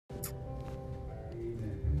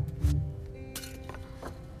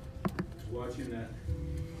watching that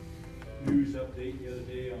news update the other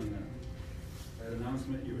day on that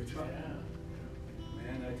announcement you were talking about.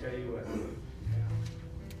 Man, I tell you what,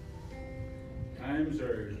 times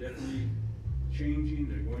are definitely changing.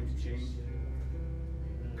 They're going to change.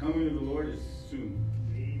 Coming of the Lord is soon.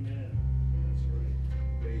 Amen. That's right.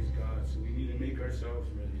 Praise God. So we need to make ourselves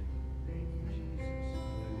ready. Thank you, Jesus.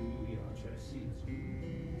 Hallelujah. I'll try to see it.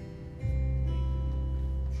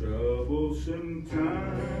 Troublesome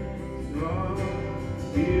times are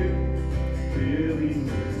here, filling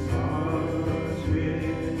this heart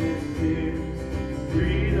with fear.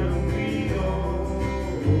 Freedom we all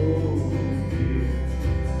fear.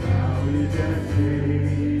 Now is that day.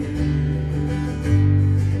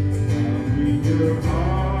 Your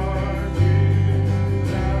heart to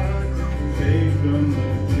God, take from the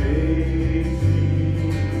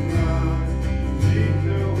chasing line, seek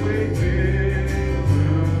the way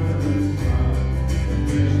pilgrims fly,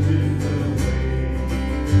 this is the way.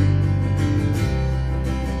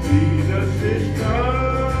 Jesus is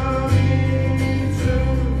coming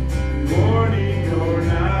soon, morning or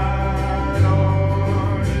night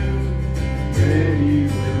or noon, then he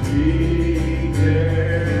will be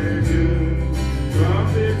there.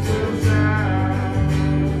 Trumpets will sound,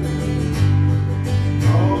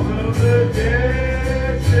 all of the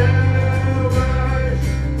dead shall rise,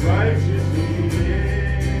 righteously in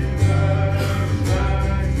the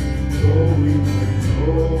sky. So we will no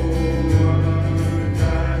one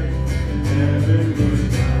die, heaven will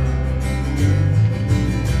die.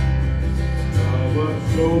 But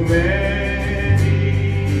so many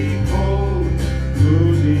cold,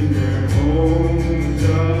 losing their homes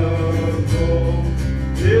of gold.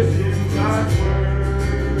 This is God's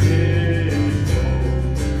word is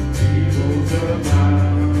told, evils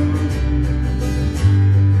abound.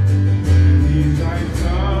 When these signs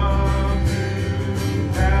come to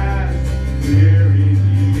pass, nearing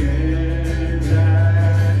the end at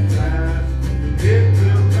last, it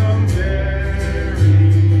will come very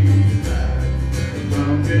fast,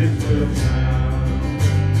 trumpets will sound.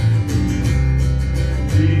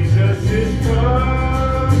 Jesus is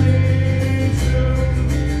coming soon,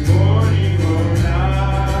 morning or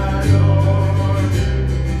night or noon,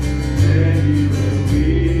 then he will be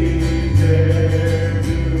there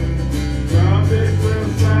noon, trumpets will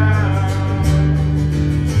sound,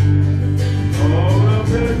 all of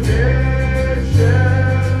the dead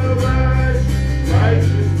shall rise,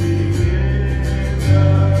 righteously in the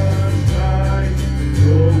sky,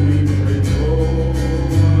 going where no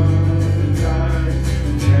one dies,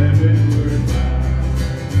 heavenward bound.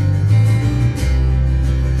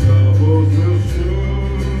 Troubles will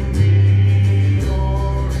soon be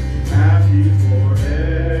o'er, happy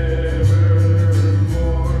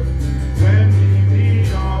forevermore, when we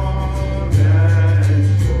meet on that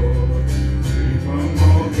shore, free from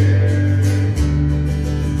all care.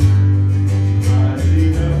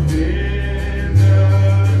 Rising up in the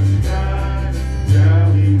sky,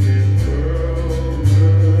 shouting this world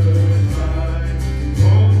goodbye,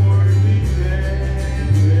 homeward we then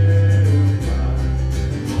will fly,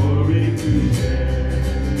 glory to share.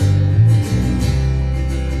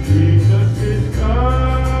 Jesus is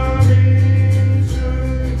coming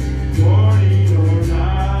soon, morning or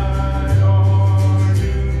night or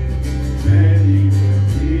noon, then he will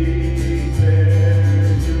be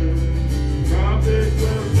there soon, trumpets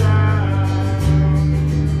will sound,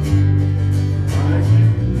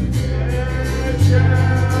 righteousness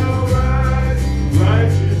shall rise,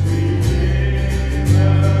 righteously in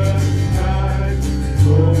the skies,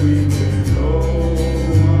 going where no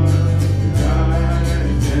one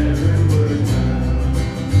dies, heavenward bound.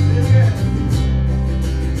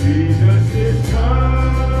 Jesus is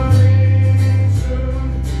coming soon,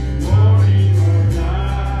 morning or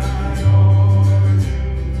night or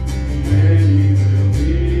noon, then he will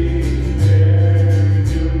be there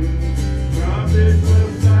soon, trumpets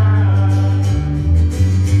will sound,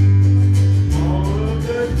 all of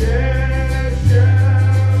the dead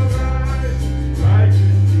shall rise,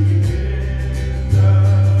 righteously in the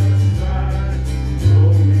sky,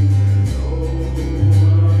 going where no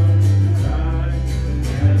one dies,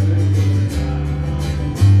 heavenward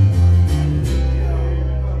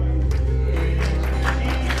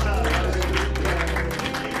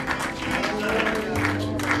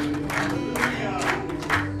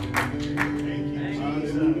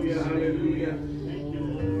Hallelujah, hallelujah. Thank you,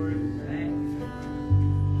 Lord.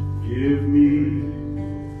 Give me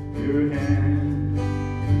your hand,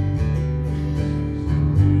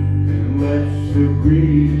 and let's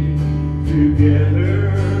agree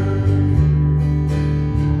together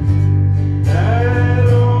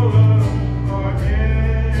that all of our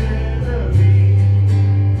enemies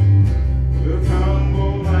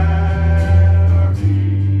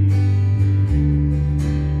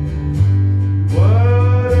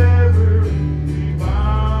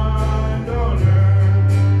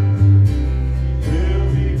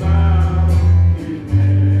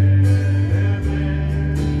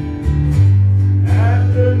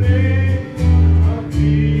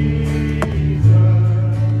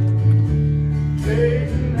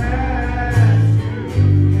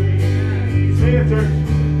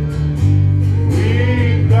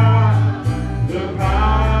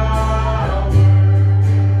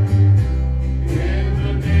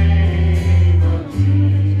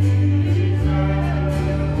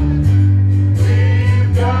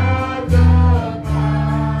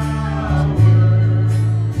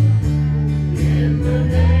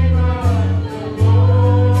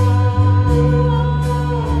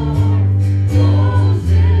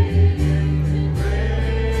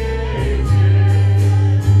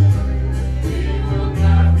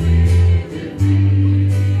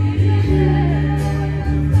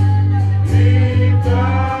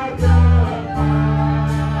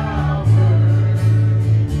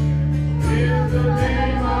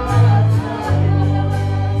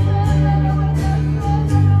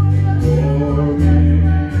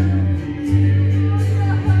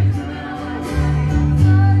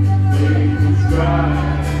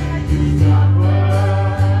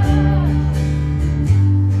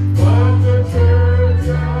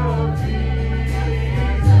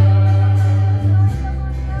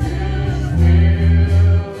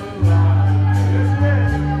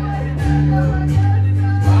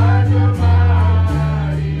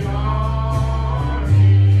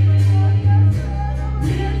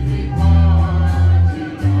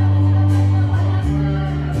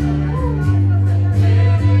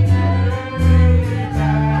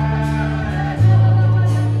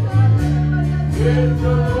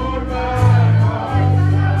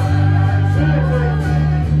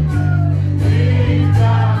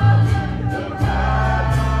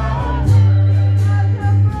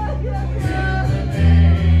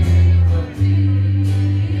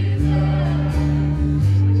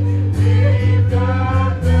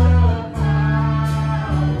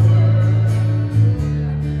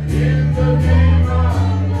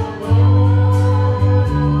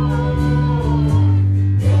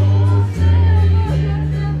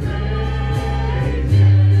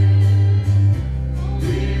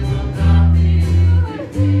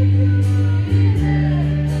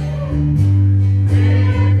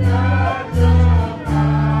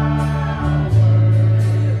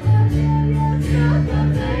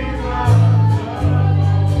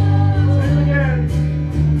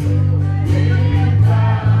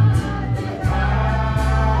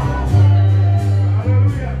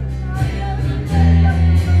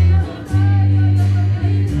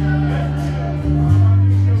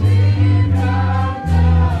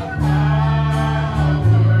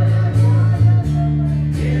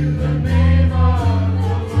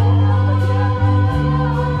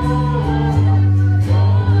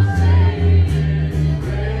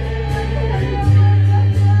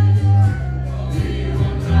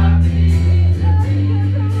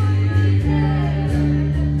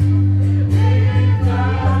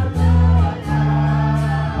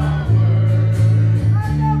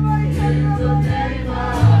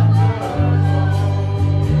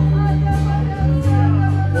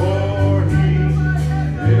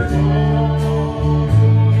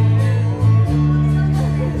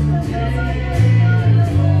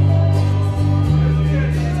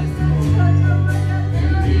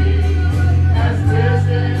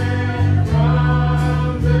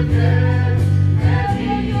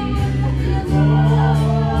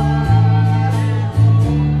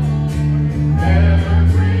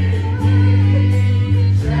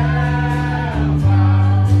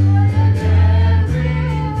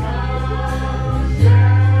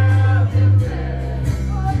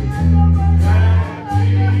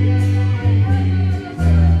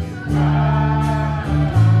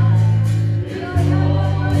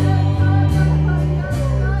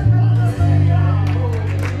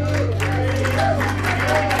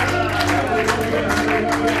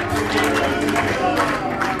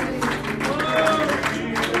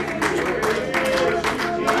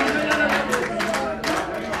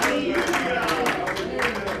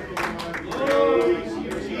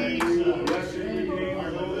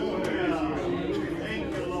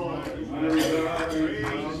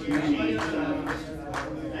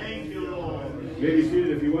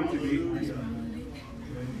good to be.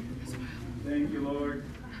 Thank you, Lord.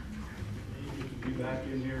 Good to be back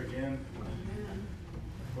in here again.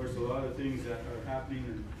 Of course, a lot of things that are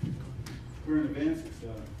happening in current events. It's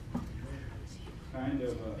kind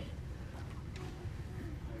of, I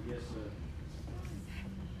guess,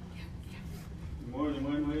 in more than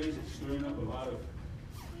one ways, it's stirring up a lot of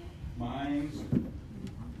minds,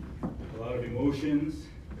 a lot of emotions,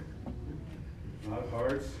 a lot of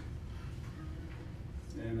hearts.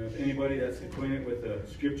 And if anybody that's acquainted with the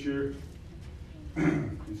scripture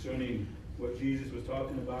concerning what Jesus was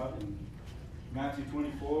talking about in Matthew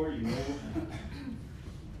 24, you know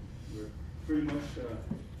we're pretty much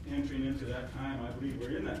entering into that time. I believe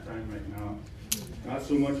we're in that time right now. Not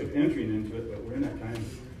so much of entering into it, but we're in that time.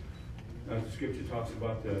 The scripture talks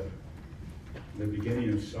about the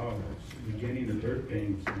beginning of sorrows, the beginning of birth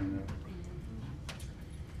pains, and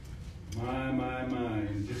my,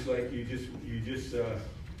 and just like you just.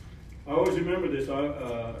 I always remember this.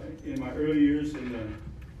 In my early years,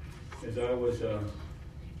 as I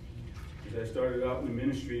started out in the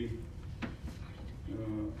ministry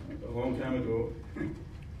a long time ago.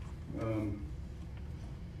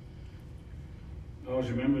 I always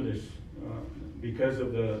remember this because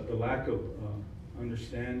of the lack of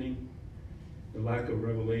understanding, the lack of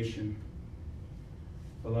revelation.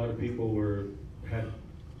 A lot of people had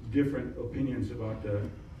different opinions about the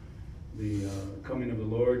coming of the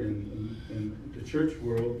Lord, and the church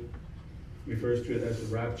world refers to it as the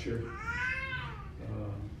rapture.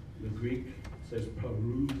 The Greek says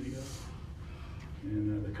parousia,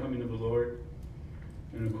 and the coming of the Lord.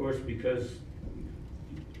 And of course, because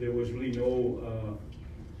there was really no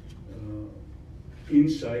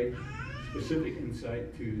insight, specific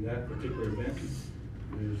insight to that particular event,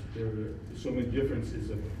 there are so many differences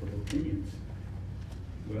of opinions.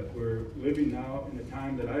 But we're living now in a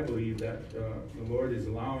time that I believe that the Lord is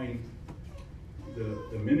allowing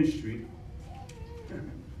the ministry,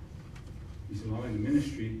 He's allowing the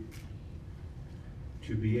ministry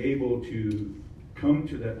to be able to come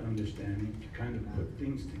to that understanding, to kind of put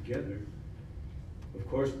things together. Of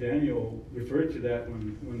course, Daniel referred to that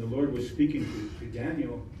when the Lord was speaking to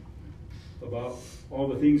Daniel about all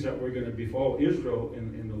the things that were going to befall Israel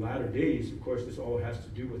in the latter days. Of course, this all has to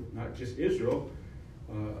do with not just Israel.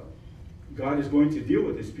 God is going to deal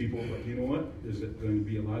with his people, but you know what? There's going to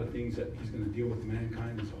be a lot of things that he's going to deal with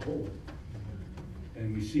mankind as a whole.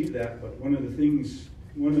 And we see that, but one of the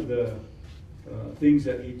things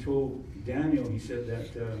that he told Daniel, he said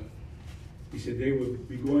they would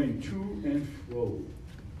be going to and fro,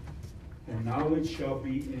 and knowledge shall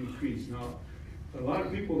be increased. Now, a lot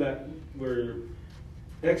of people that were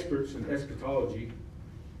experts in eschatology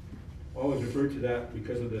always referred to that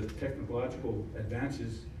because of the technological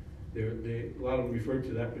advances. A lot of them referred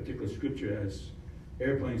to that particular scripture as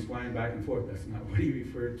airplanes flying back and forth. That's not what he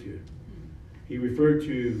referred to. He referred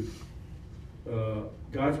to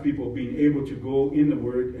God's people being able to go in the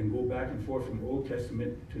Word and go back and forth from Old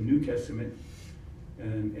Testament to New Testament,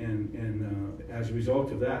 and as a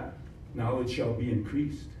result of that, knowledge shall be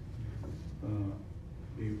increased.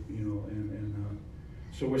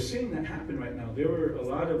 So we're seeing that happen right now. There were a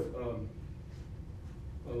lot of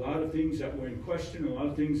things that were in question, a lot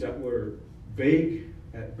of things that were vague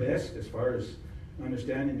at best as far as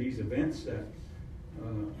understanding these events. That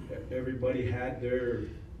everybody had their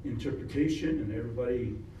interpretation, and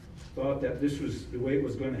everybody thought that this was the way it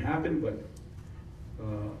was going to happen. But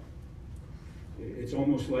it's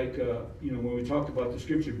almost like when we talked about the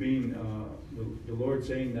scripture being the Lord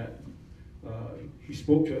saying that he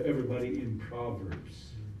spoke to everybody in Proverbs.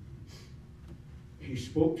 He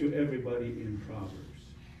spoke to everybody in Proverbs.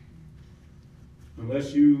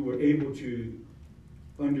 Unless you were able to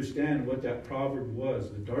understand what that proverb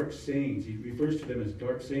was, the dark sayings, he refers to them as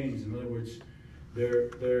dark sayings. In other words,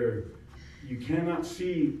 you cannot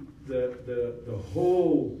see the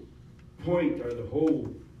whole point, or the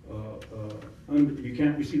whole you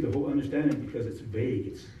can't receive the whole understanding because it's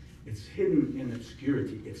vague. It's hidden in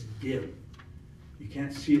obscurity. It's dim. You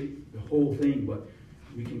can't see it, the whole thing, but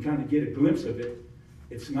we can kind of get a glimpse of it.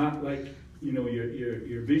 It's not like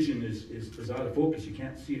your vision is out of focus. You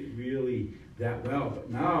can't see it really that well. But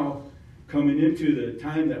now, coming into the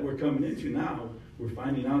time that we're coming into now, we're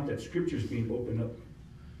finding out that Scripture is being opened up,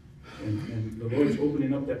 and the Lord's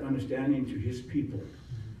opening up that understanding to His people,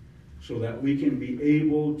 so that we can be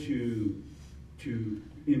able to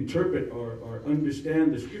interpret or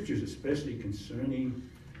understand the Scriptures, especially concerning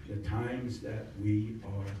the times that we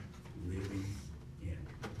are living in.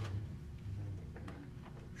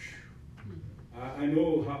 I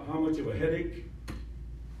know how much of a headache,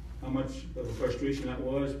 how much of a frustration that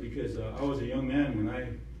was, because I was a young man when I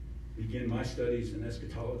begin my studies in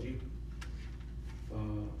eschatology.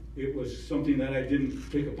 It was something that I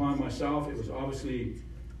didn't take upon myself. It was obviously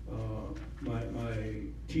my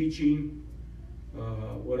teaching,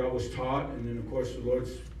 what I was taught, and then of course the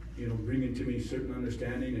Lord's bringing to me certain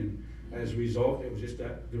understanding, and as a result, it was just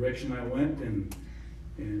that direction I went, and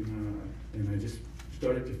I just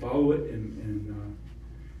started to follow it. And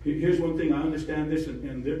here's one thing I understand this,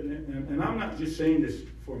 and I'm not just saying this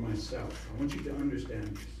for myself. I want you to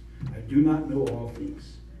understand this. I do not know all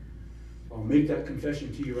things. I'll make that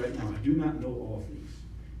confession to you right now. I do not know all things,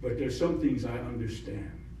 but there's some things I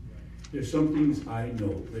understand. There's some things I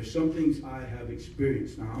know. There's some things I have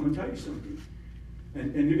experienced. Now, I'm going to tell you something.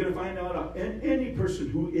 And you're going to find out, any person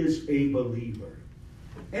who is a believer,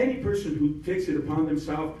 any person who takes it upon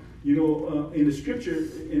themselves, in the scripture,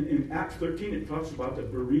 in Acts 13, it talks about the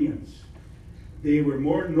Bereans. They were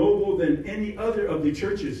more noble than any other of the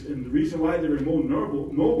churches. And the reason why they were more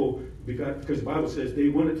noble because the Bible says they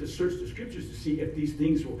wanted to search the scriptures to see if these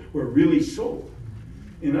things were really so.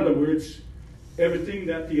 In other words, everything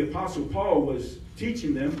that the Apostle Paul was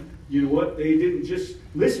teaching them, you know what? They didn't just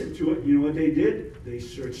listen to it. You know what they did? They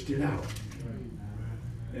searched it out.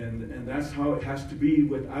 And that's how it has to be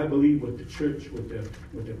I believe, with the church, with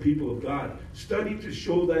the people of God. Study to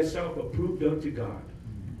show thyself approved unto God.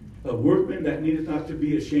 A workman that needeth not to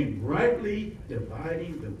be ashamed, rightly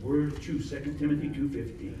dividing the word of truth. 2 Timothy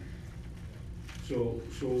 2:15. So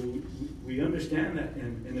we understand that,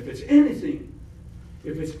 and if it's anything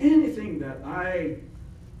that I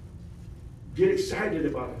get excited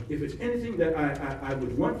about, if it's anything that I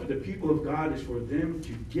would want for the people of God, is for them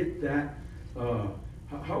to get that,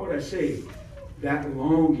 how would I say, that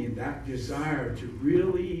longing, that desire to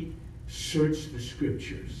really search the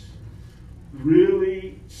scriptures.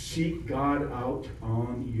 Really seek God out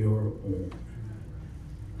on your own.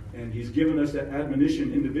 And he's given us that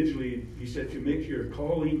admonition individually. He said to make your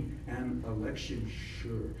calling and election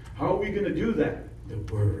sure. How are we going to do that? The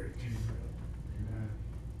Word.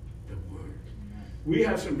 The Word. We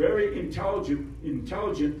have some very intelligent,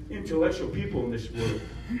 intellectual people in this world.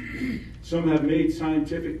 Some have made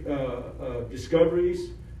scientific discoveries,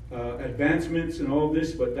 advancements and all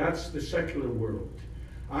this, but that's the secular world.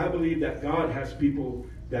 I believe that God has people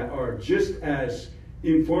that are just as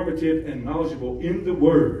informative and knowledgeable in the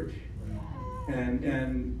Word.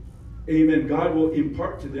 And amen, God will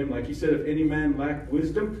impart to them, like he said, if any man lack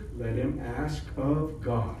wisdom, let him ask of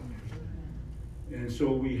God. And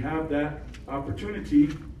so we have that opportunity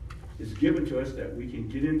is given to us that we can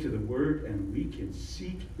get into the Word and we can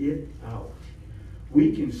seek it out.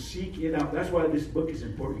 We can seek it out. That's why this book is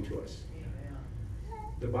important to us.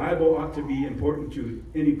 The Bible ought to be important to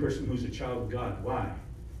any person who's a child of God. Why?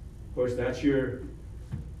 Of course, that's your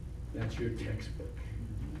textbook.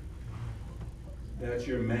 That's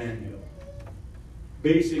your manual.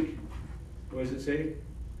 Basic, what does it say?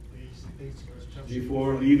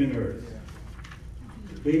 Before leaving earth.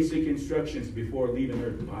 Basic instructions before leaving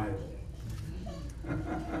earth, the Bible.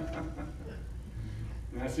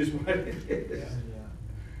 That's just what it is.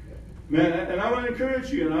 Man, and I want to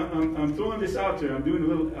encourage you, and I'm throwing this out there. I'm doing a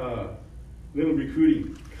little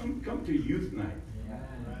recruiting. Come to youth night.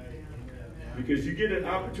 Because you get an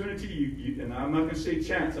opportunity, and I'm not going to say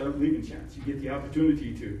chance, I don't believe in chance. You get the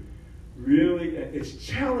opportunity to really, it's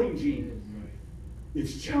challenging.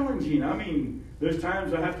 It's challenging. I mean, there's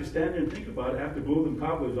times I have to stand there and think about it. I have to blow them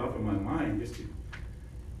cobwebs off of my mind just to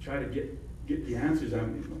try to get the answers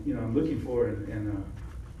I'm looking for, and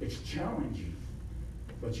it's challenging.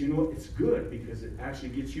 But you know what? It's good because it actually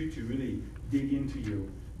gets you to really dig into your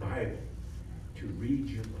Bible, to read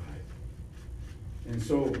your Bible. And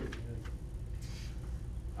so,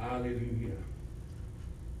 hallelujah.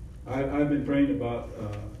 I've been praying about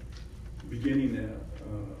beginning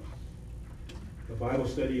a Bible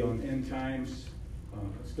study on end times,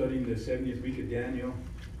 studying the 70th week of Daniel.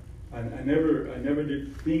 I never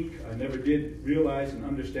did realize and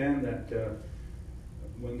understand that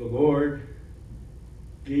when the Lord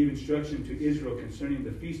gave instruction to Israel concerning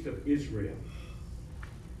the Feast of Israel,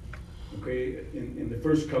 okay, in the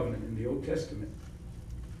first covenant, in the Old Testament,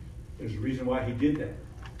 there's a reason why he did that.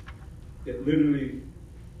 It literally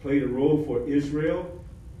played a role for Israel,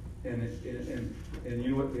 and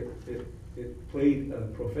you know what? It played a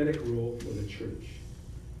prophetic role for the church,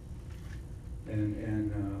 and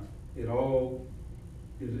it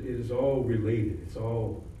is all related. It's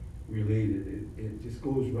all related. It just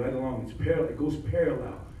goes right along. It's parallel. It goes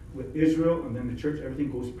parallel with Israel, and then the church.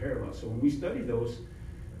 Everything goes parallel. So when we study those,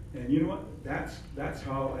 and you know what? That's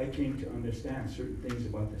how I came to understand certain things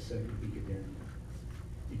about the 70th week of Daniel,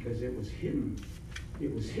 because it was hidden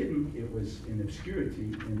it was hidden, it was in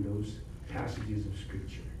obscurity in those passages of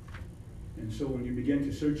Scripture. And so when you begin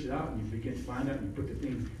to search it out and you begin to find out and you put the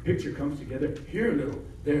thing, picture comes together, here a little,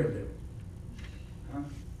 there a little. Huh?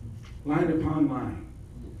 Line upon line,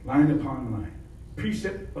 line upon line,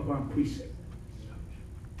 precept upon precept.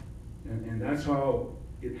 And that's how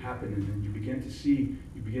it happened. And then you begin to see,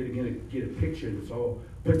 you begin to get a picture that's all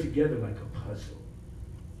put together like a puzzle.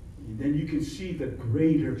 And then you can see the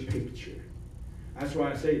greater picture. That's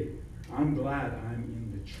why I say, I'm glad I'm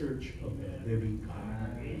in the church of the living God.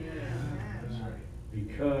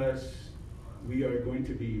 Because we are going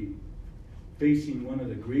to be facing one of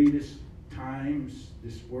the greatest times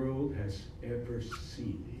this world has ever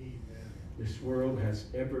seen. This world has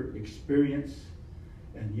ever experienced.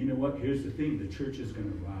 And you know what? Here's the thing. The church is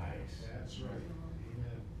going to rise. That's right.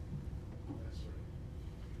 Amen. That's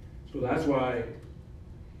right. So that's why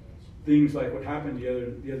things like what happened the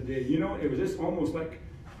other day, you know, it was just almost like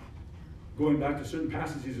going back to certain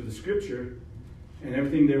passages of the Scripture and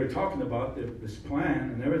everything they were talking about, this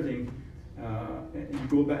plan and everything. And you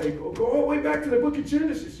go back, go all the way back to the book of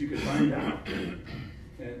Genesis, you could find out.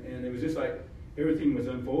 And it was just like everything was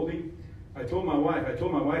unfolding. I told my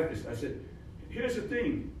wife this. I said, here's the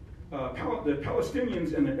thing. The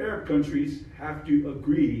Palestinians and the Arab countries have to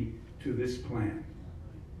agree to this plan.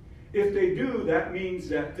 If they do, that means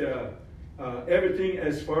that everything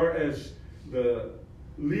as far as the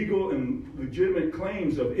legal and legitimate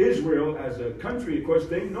claims of Israel as a country, of course,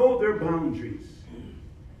 they know their boundaries.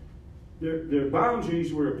 Their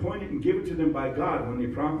boundaries were appointed and given to them by God when they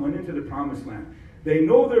went into the promised land. They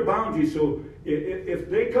know their boundaries, so if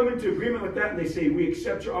they come into agreement with that and they say, we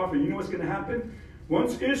accept your offer, you know what's going to happen?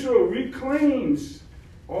 Once Israel reclaims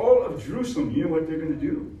all of Jerusalem, you know what they're going to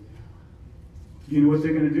do? You know what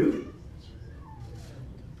they're going to do?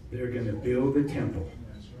 They're going to build the temple.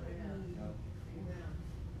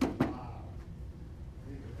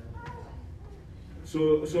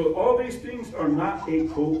 So all these things are not a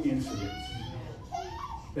coincidence.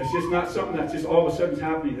 That's just not something that's just all of a sudden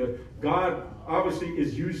happening. God obviously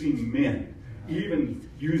is using men, even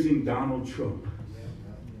using Donald Trump.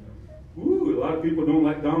 Ooh, a lot of people don't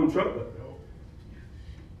like Donald Trump.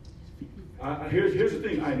 But here's the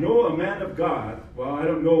thing. I know a man of God. Well, I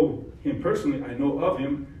don't know him personally. I know of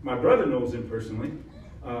him. My brother knows him personally.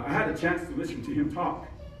 I had a chance to listen to him talk.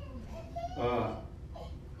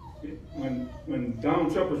 When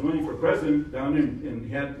Donald Trump was running for president down in, and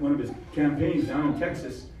he had one of his campaigns down in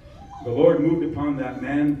Texas, the Lord moved upon that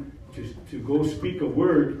man to go speak a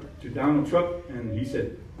word to Donald Trump. And he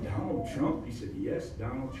said, Donald Trump? He said, yes,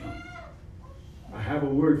 Donald Trump. I have a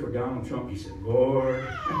word for Donald Trump. He said, Lord,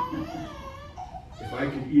 if I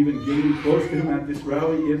could even get him close to him at this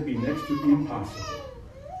rally, it'd be next to impossible.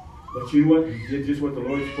 But you know what? He did just what the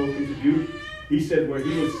Lord spoke him to do. He said where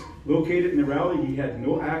he was located in the rally, he had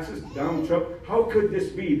no access to Donald Trump. How could this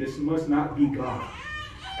be? This must not be God.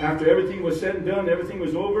 After everything was said and done, everything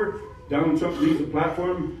was over, Donald Trump leaves the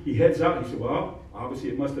platform, he heads out. He said, well, obviously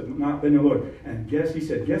it must have not been the Lord. And he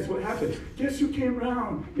said, guess what happened? Guess who came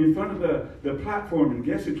around in front of the platform? And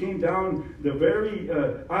guess who came down the very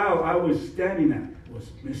aisle I was standing at? It was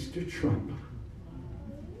Mr. Trump.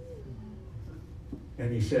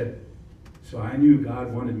 And he said, so I knew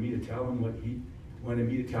God wanted me to tell him what he wanted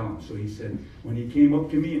me to tell him. So he said, when he came up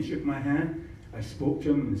to me and shook my hand, I spoke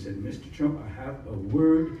to him and said, Mr. Trump, I have a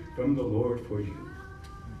word from the Lord for you.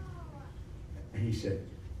 And he said,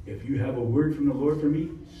 if you have a word from the Lord for me,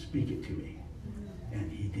 speak it to me.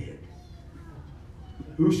 And he did.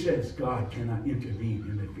 Who says God cannot intervene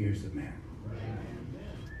in the affairs of man?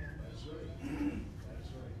 That's right. That's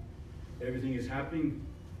right. Everything is happening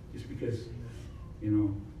just because, you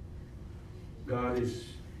know, God is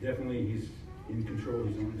definitely, he's in control,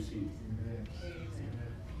 he's on the scene.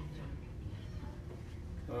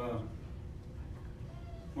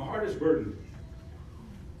 My heart is burdened.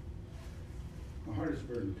 My heart is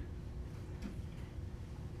burdened.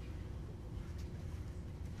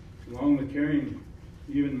 Along with carrying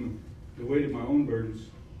even the weight of my own burdens,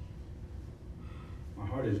 my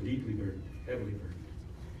heart is deeply burdened, heavily burdened.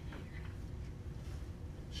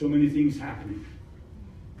 So many things happening.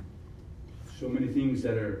 So many things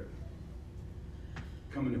that are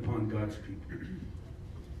coming upon God's people.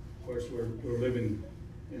 Of course, we're living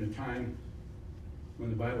in a time when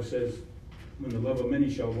the Bible says, when the love of many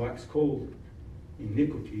shall wax cold,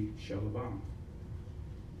 iniquity shall abound.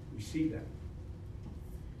 We see that.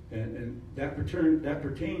 And that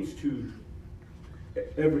pertains to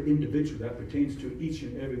every individual. That pertains to each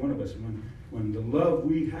and every one of us. When the love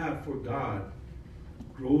we have for God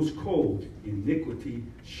grows cold, iniquity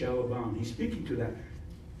shall abound. He's speaking to that.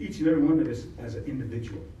 each and every one of us as an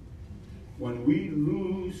individual. When we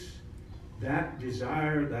lose that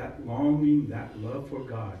desire, that longing, that love for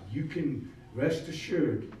God, you can rest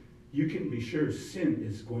assured, you can be sure sin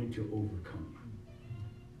is going to overcome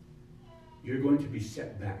you. You're going to be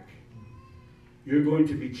set back. You're going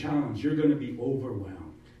to be challenged. You're going to be overwhelmed.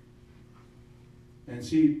 And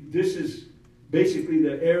see, this is basically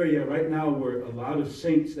the area right now where a lot of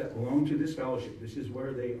saints that belong to this fellowship, this is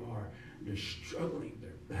where they are. They're struggling.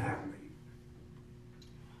 They're battling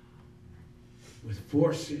with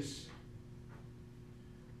forces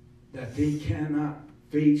that they cannot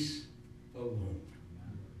face alone.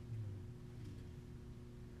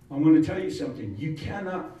 I want to tell you something. You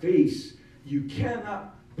cannot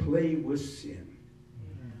play with sin.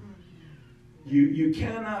 You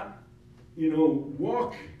cannot,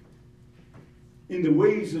 walk in the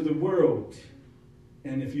ways of the world.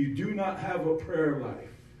 And if you do not have a prayer life,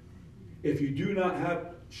 if you do not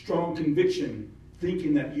have strong conviction,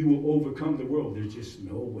 thinking that you will overcome the world, there's just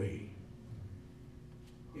no way.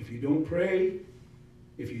 If you don't pray,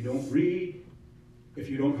 if you don't read, if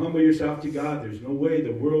you don't humble yourself to God, there's no way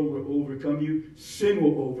the world will overcome you. Sin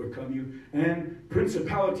will overcome you. And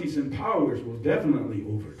principalities and powers will definitely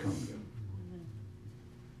overcome you.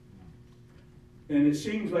 And it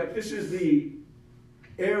seems like this is the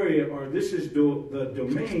area, or this is the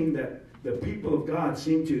domain that the people of God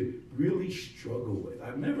seem to really struggle with.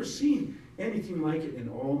 I've never seen anything like it in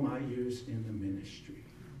all my years in the ministry.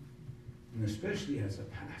 And especially as a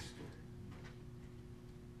pastor.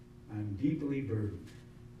 I'm deeply burdened.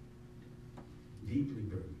 Deeply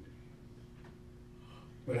burdened.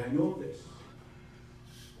 But I know this.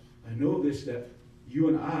 I know this, that you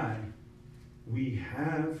and I, we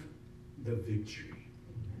have the victory.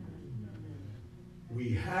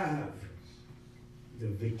 We have the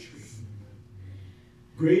victory.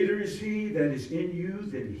 Greater is he that is in you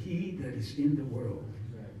than he that is in the world,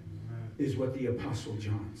 is what the Apostle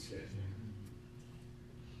John said.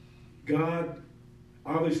 God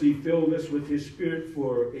obviously filled us with his Spirit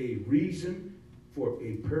for a reason, for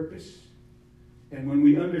a purpose. And when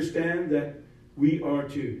we understand that we are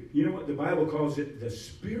to, you know what the Bible calls it? The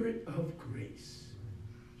Spirit of grace.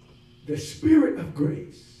 The Spirit of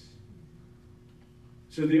grace.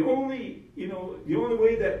 So the only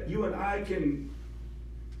way that you and I can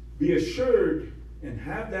be assured and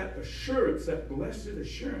have that assurance, that blessed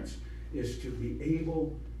assurance, is to be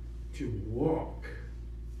able to walk,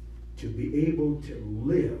 to be able to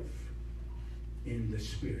live in the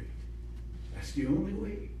Spirit. That's the only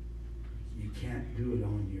way. You can't do it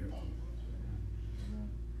on your own.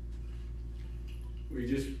 We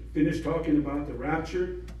just finished talking about the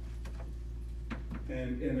rapture,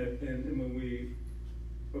 and when we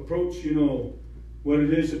approach, what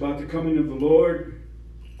it is about the coming of the Lord,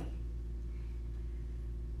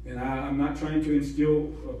 and I'm not trying to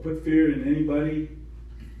instill, put fear in anybody,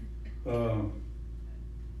 but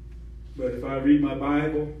if I read my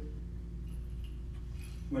Bible,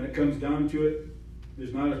 when it comes down to it,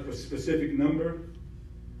 there's not a specific number,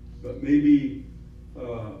 but maybe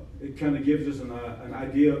it kind of gives us an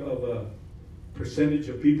idea of a percentage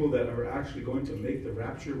of people that are actually going to make the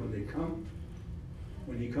rapture when he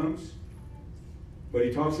comes. But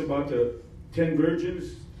he talks about the 10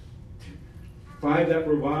 virgins, 5 that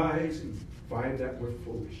were wise and 5 that were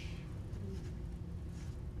foolish.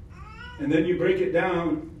 And then you break it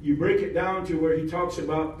down to where he talks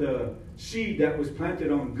about the seed that was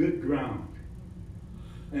planted on good ground.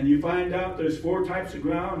 And you find out there's 4 types of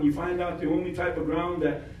ground. You find out the only type of ground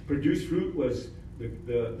that produced fruit was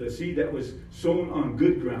the seed that was sown on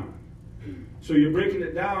good ground. So you're breaking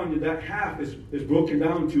it down, that half is broken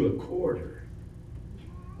down to a quarter.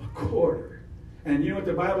 A quarter. And you know what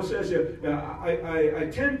the Bible says? I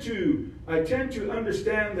tend to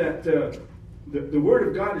understand that the Word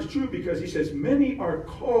of God is true, because he says, many are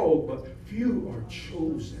called, but few are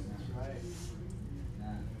chosen.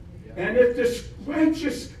 And if the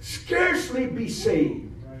righteous scarcely be saved,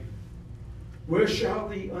 where shall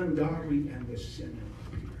the ungodly and the sinner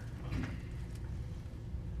appear?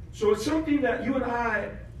 So it's something that you and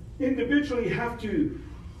I individually have to,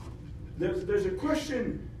 there's a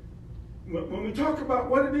question, when we talk about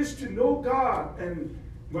what it is to know God, and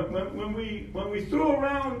when we throw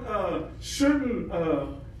around certain,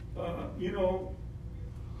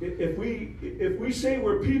 if we say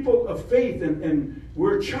we're people of faith and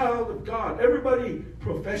we're a child of God, everybody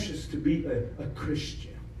professes to be a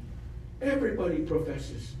Christian. Everybody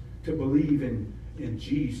professes to believe in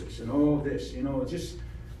Jesus and all this.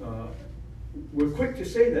 We're quick to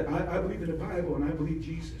say that I believe in the Bible and I believe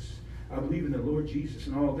Jesus. I believe in the Lord Jesus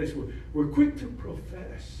and all this. We're quick to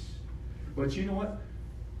profess. But you know what?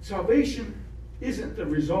 salvation isn't the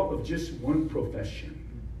result of just one profession.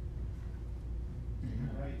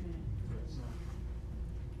 Right.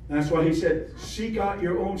 That's why he said, seek out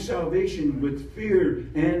your own salvation with fear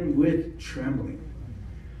and with trembling.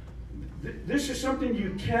 This is something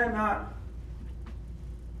you cannot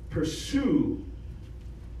pursue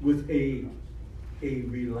with a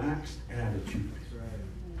relaxed attitude.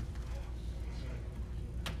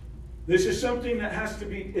 This is something that has to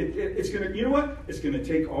be, it's going to, you know what? It's going to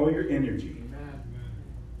take all your energy.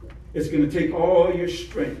 It's going to take all your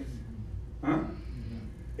strength. Huh?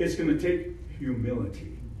 It's going to take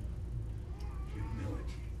humility.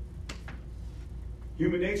 Humility.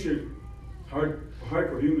 Human nature, hard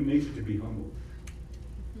for human nature to be humble.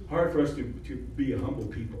 Hard for us to be a humble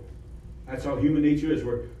people. That's how human nature is.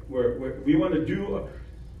 We want to do,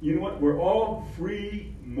 you know what? We're all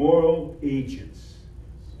free moral agents.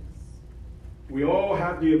 We all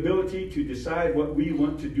have the ability to decide what we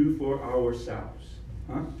want to do for ourselves.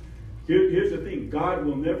 Huh? Here's the thing. God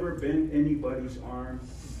will never bend anybody's arm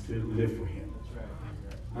to live for him.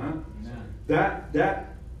 Huh?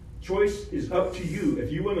 That choice is up to you.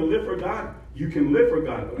 If you want to live for God, you can live for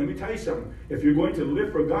God. But let me tell you something. If you're going to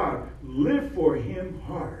live for God, live for him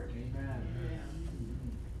hard.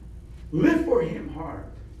 Live for him hard.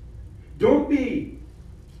 Don't be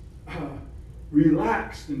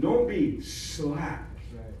relaxed and don't be slack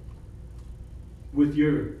with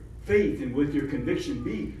your faith and with your conviction.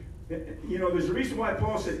 There's a reason why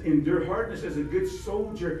Paul said, endure hardness as a good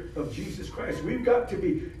soldier of Jesus Christ. We've got to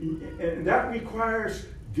be, and that requires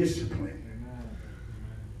discipline.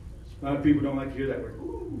 A lot of people don't like to hear that word.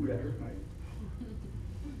 Ooh, that hurt.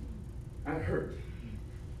 That hurt.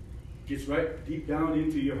 Gets right deep down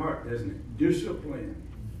into your heart, doesn't it? Discipline.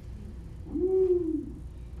 Ooh.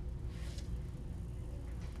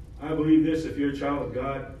 I believe this, if you're a child of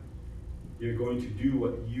God, you're going to do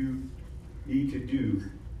what you need to do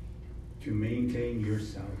to maintain your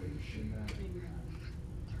salvation.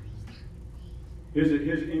 Here's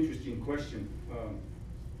an interesting question.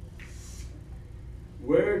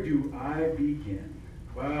 Where do I begin?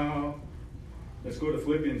 Well, let's go to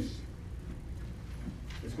Philippians.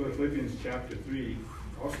 Let's go to Philippians chapter 3.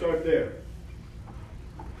 I'll start there.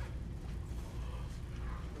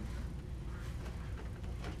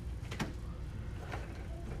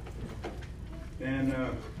 And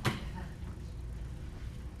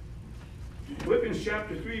Philippians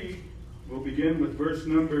chapter 3, we'll begin with verse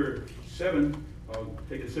number 7. I'll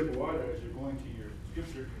take a sip of water as you're going to your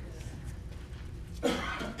scripture.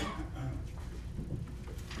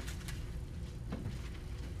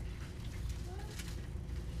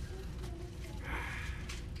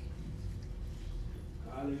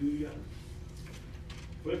 Hallelujah.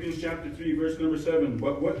 Philippians chapter 3, verse number 7.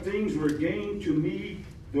 But what things were gained to me,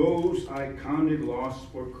 those I counted loss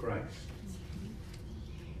for Christ.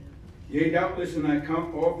 Yea, doubtless, and I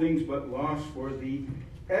count all things but loss for the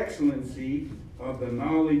excellency of the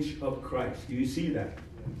knowledge of Christ. Do you see that?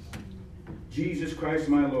 Jesus Christ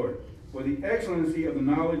my Lord. For the excellency of the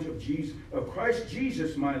knowledge of Christ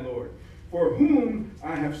Jesus my Lord, for whom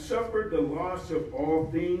I have suffered the loss of all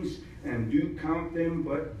things, and do count them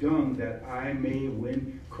but dung, that I may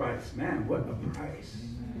win Christ. Man, what a price.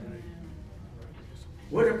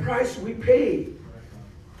 What a price we paid.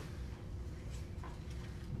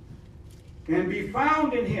 And be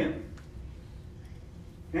found in him.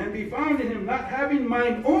 And be found in him, not having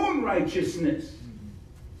mine own righteousness.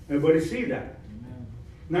 Everybody see that?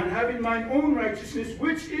 Not having mine own righteousness,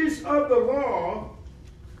 which is of the law,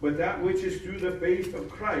 but that which is through the faith of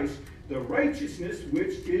Christ, the righteousness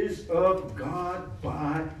which is of God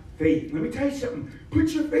by faith. Let me tell you something. Put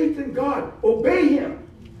your faith in God. Obey him.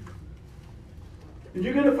 And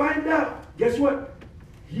you're going to find out. Guess what?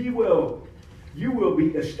 You will be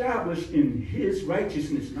established in his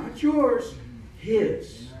righteousness. Not yours.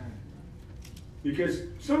 His. Because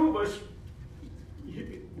some of us,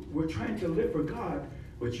 we're trying to live for God.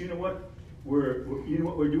 But you know what? You know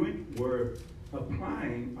what we're doing? We're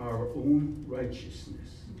applying our own righteousness.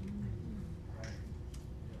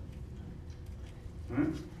 Huh?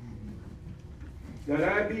 That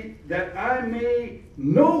I may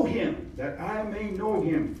know him,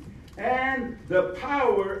 and the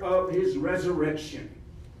power of his resurrection.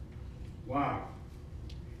 Wow.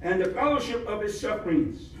 And the fellowship of his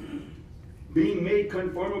sufferings, being made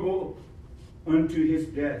conformable unto his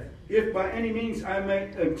death, if by any means I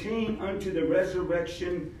might attain unto the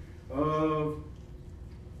resurrection of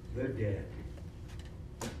the dead.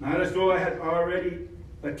 Not as though I had already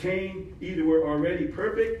attained, either were already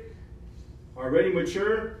perfect, already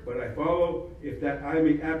mature, but I follow, if that I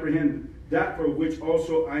may apprehend that for which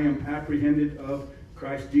also I am apprehended of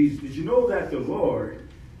Christ Jesus. Did you know that the Lord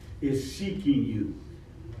is seeking you?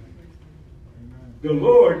 The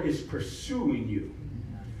Lord is pursuing you.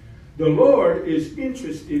 The Lord is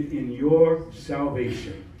interested in your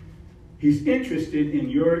salvation. He's interested in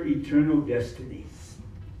your eternal destiny.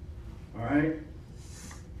 All right?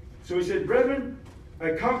 So he said, brethren,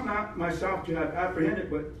 I count not myself to have apprehended,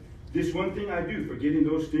 but this one thing I do, forgetting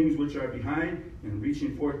those things which are behind and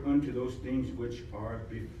reaching forth unto those things which are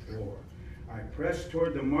before. I press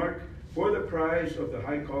toward the mark for the prize of the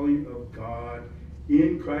high calling of God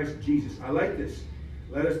in Christ Jesus. I like this.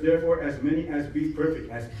 Let us therefore, as many as be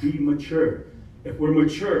perfect, as be mature. If we're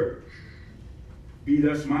mature, be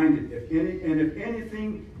thus minded. If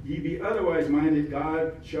anything ye be otherwise minded,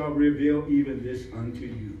 God shall reveal even this unto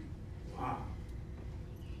you. Wow.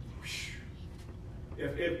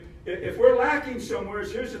 If we're lacking somewhere,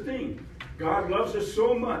 here's the thing. God loves us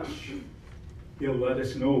so much, He'll let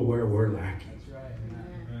us know where we're lacking. That's right.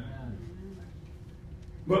 Amen.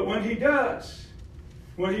 But when He does,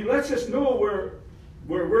 when He lets us know where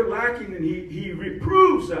we're lacking, and He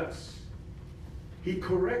reproves us, He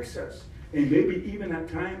corrects us, and maybe even at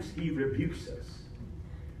times He rebukes us.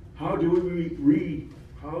 How do we react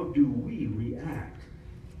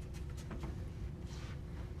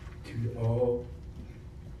to all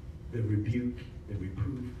the rebuke, the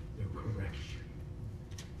reproof, the correction?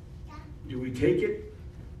 Do we take it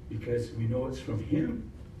because we know it's from Him,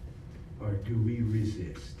 or do we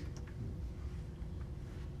resist?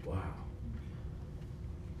 Wow.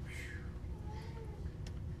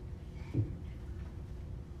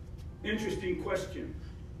 Interesting question.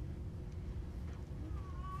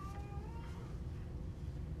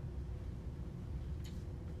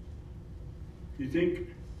 You think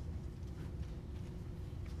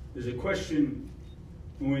there's a question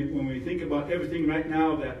when we think about everything right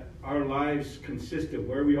now, that our lives consist of,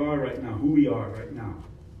 where we are right now, who we are right now,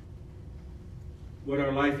 what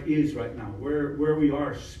our life is right now, where we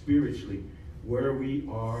are spiritually, where we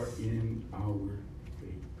are in our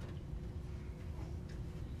faith.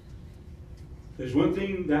 There's one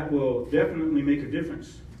thing that will definitely make a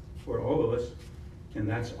difference for all of us, and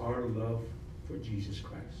that's our love for Jesus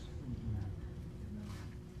Christ.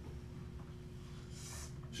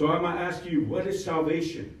 So I might ask you, what is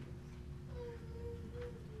salvation?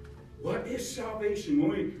 What is salvation?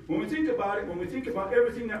 When we think about it, when we think about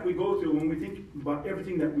everything that we go through, when we think about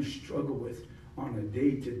everything that we struggle with on a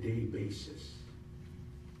day-to-day basis,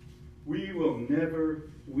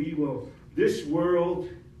 this world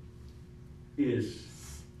is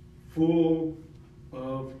full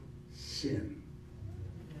of sin.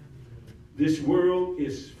 This world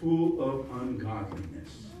is full of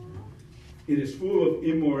ungodliness. It is full of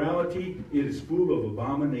immorality. It is full of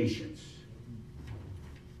abominations.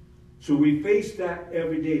 So we face that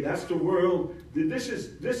every day. That's the world. This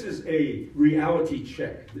is a reality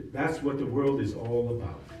check. That's what the world is all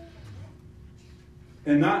about.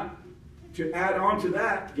 And not to add on to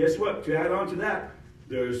that, guess what? To add on to that,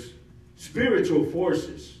 there's spiritual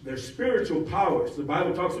forces. There's spiritual powers. The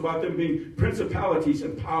Bible talks about them being principalities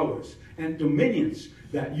and powers and dominions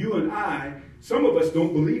that you and I, some of us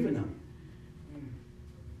don't believe in them.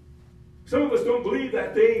 Some of us don't believe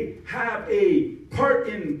that they have a part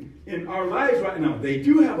in our lives right now. They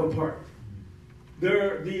do have a part.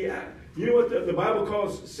 They're you know what the Bible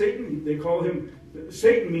calls Satan? They call him,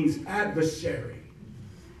 Satan means adversary.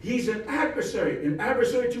 He's an adversary. An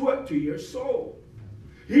adversary to what? To your soul.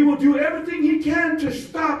 He will do everything he can to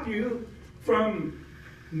stop you from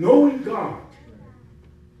knowing God.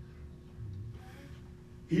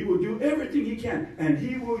 He will do everything he can, and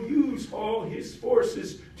he will use all his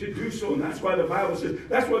forces to do so. And that's why the Bible says,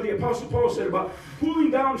 that's why the Apostle Paul said about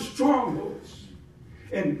pulling down strongholds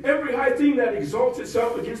and every high thing that exalts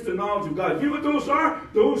itself against the knowledge of God. You know what those are?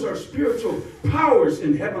 Those are spiritual powers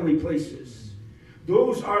in heavenly places.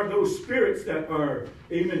 Those are those spirits that are,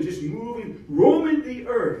 amen, just moving, roaming the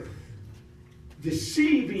earth,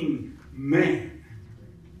 deceiving man.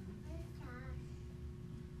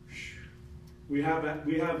 We have that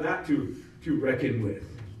to reckon with.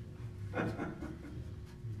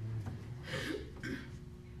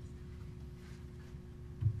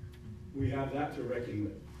 We have that to reckon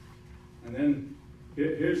with. And then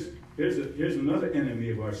here's another enemy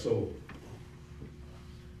of our soul.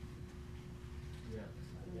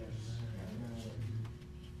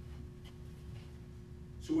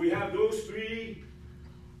 So we have those three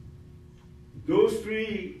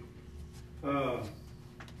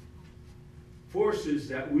forces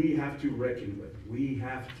that we have to reckon with. We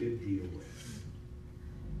have to deal with.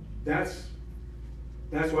 That's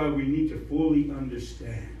why we need to fully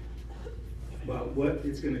understand about what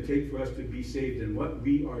it's going to take for us to be saved and what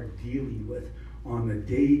we are dealing with on a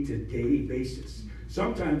day-to-day basis.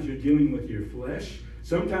 Sometimes you're dealing with your flesh.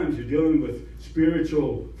 Sometimes you're dealing with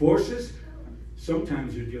spiritual forces.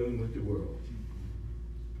 Sometimes you're dealing with the world.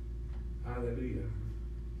 Hallelujah.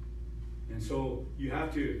 And so you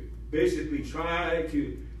have to basically try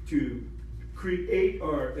to create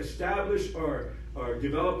or establish or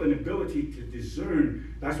develop an ability to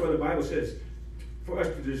discern. That's why the Bible says for us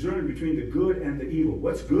to discern between the good and the evil.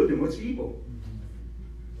 What's good and what's evil?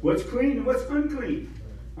 What's clean and what's unclean?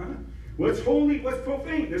 Huh? What's holy, what's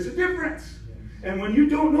profane? There's a difference. And when you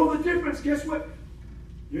don't know the difference, guess what?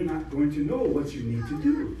 You're not going to know what you need to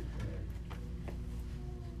do.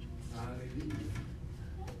 Hallelujah.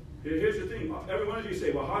 Here's the thing. Every one of you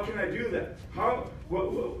say, well, how can I do that? How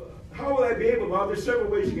will I be able? Well, there's several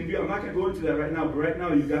ways you can do it. I'm not going to go into that right now, but right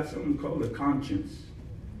now you've got something called a conscience.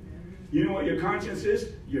 You know what your conscience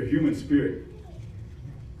is? Your human spirit.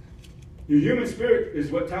 Your human spirit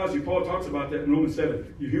is what tells you, Paul talks about that in Romans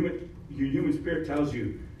 7. Your human spirit tells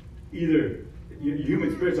you either, your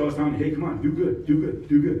human spirit's always telling you, hey, come on, do good, do good,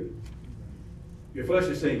 do good. Your flesh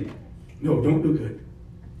is saying, no, don't do good.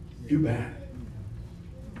 Do bad.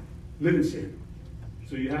 Live in sin.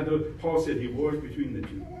 So you have Paul said he wars between the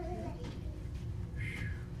two.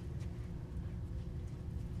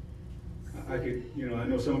 I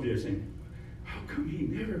know some of you are saying, how come he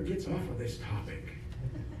never gets off of this topic?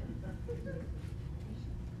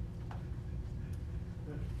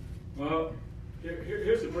 Well,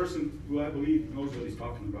 here's a person who I believe knows what he's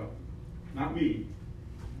talking about. Not me.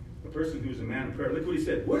 A person who's a man of prayer. Look what he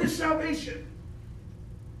said. What is salvation?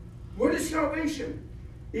 What is salvation?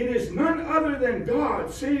 It is none other than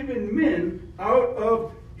God saving men out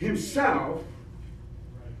of himself.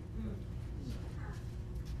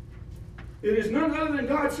 It is none other than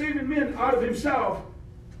God saving men out of himself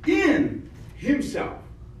in himself.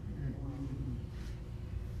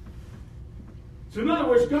 So in other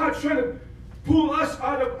words, God's trying to pull us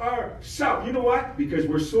out of ourself. You know what? Because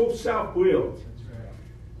we're so self-willed.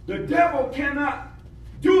 The devil cannot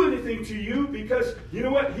do anything to you because, you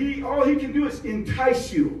know what? All he can do is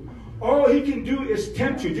entice you. All he can do is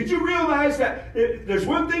tempt you. Did you realize that there's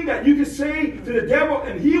one thing that you can say to the devil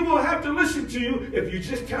and he will have to listen to you if you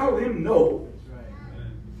just tell him no?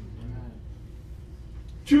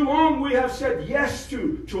 Too long we have said yes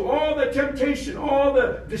to all the temptation, all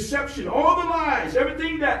the deception, all the lies,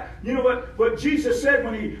 everything that, you know what Jesus said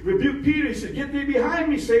when he rebuked Peter. He said, get thee behind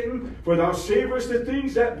me, Satan, for thou savorest the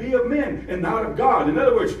things that be of men and not of God. In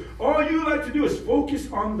other words, all you like to do is focus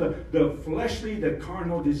on the fleshly, the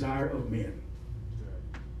carnal desire of men.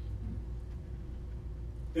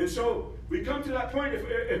 And so we come to that point,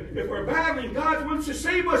 if we're battling, God wants to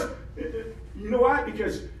save us. You know why?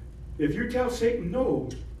 Because if you tell Satan no,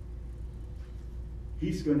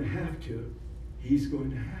 he's going to have to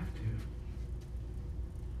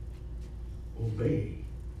obey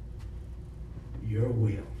your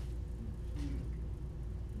will.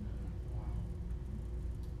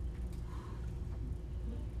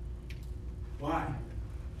 Why?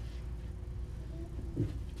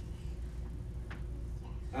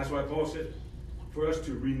 That's why Paul said for us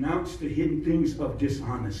to renounce the hidden things of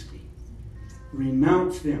dishonesty.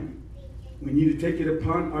 Renounce them. We need to take it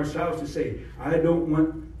upon ourselves to say, I don't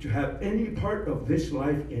want to have any part of this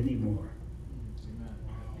life anymore.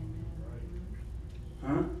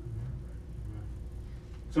 Huh?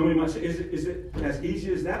 Somebody might say, is it as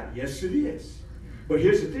easy as that? Yes, it is. But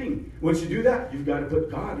here's the thing. Once you do that, you've got to put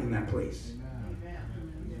God in that place.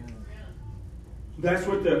 That's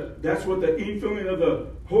what the infilling of the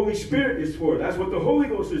Holy Spirit is for. That's what the Holy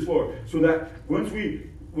Ghost is for. So that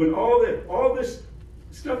when all this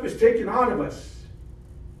stuff is taken out of us,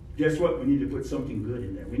 guess what? We need to put something good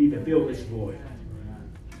in there. We need to fill this void.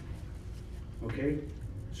 Okay?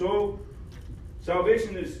 So,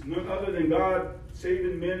 salvation is none other than God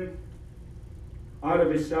saving men out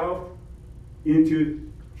of himself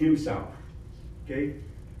into himself. Okay?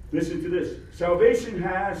 Listen to this. Salvation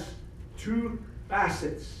has two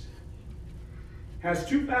facets. Has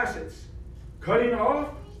two facets. Cutting off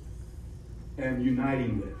and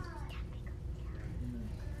uniting with.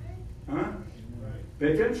 Huh?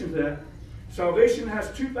 Pay attention to that. Salvation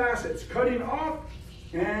has two facets. Cutting off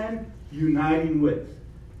and uniting with.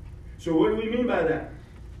 So what do we mean by that?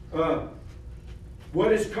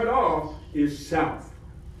 What is cut off is self.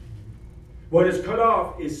 What is cut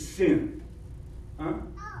off is sin. Huh?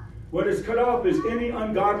 What is cut off is any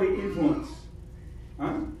ungodly influence.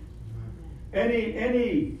 Huh?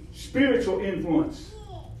 Any spiritual influence.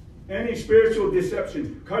 Any spiritual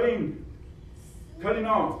deception. Cutting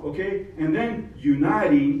off, okay? And then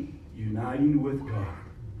uniting uniting with God,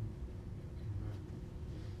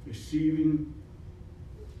 receiving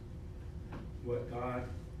what God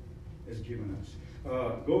has given us.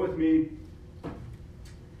 Go with me.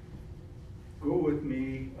 Go with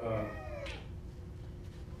me.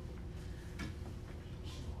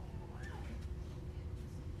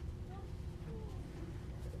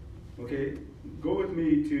 Okay, go with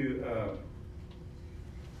me to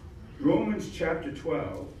Romans chapter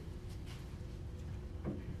 12.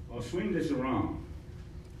 I'll swing this around.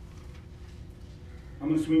 I'm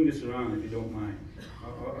going to swing this around if you don't mind.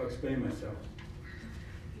 I'll explain myself.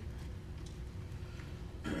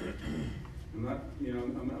 I'm not,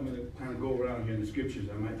 I'm going to kind of go around here in the scriptures.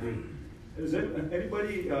 I might be. Is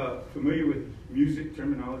anybody familiar with music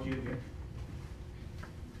terminology in here?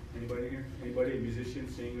 Anybody here? Anybody, a musician,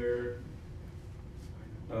 singer?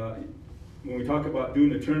 When we talk about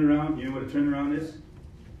doing a turnaround, you know what a turnaround is?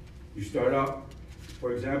 You start out,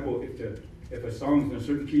 for example, if a song's in a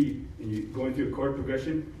certain key and you're going through a chord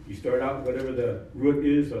progression, you start out whatever the root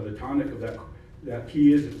is or the tonic of that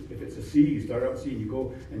key is. If it's a C, you start out C and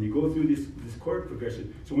you go through this chord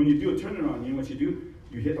progression. So when you do a turnaround, you know what you do?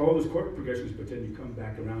 You hit all those chord progressions, but then you come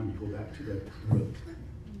back around and you go back to the root.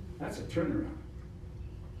 That's a turnaround.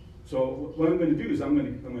 So what I'm going to do is I'm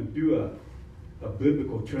going to do a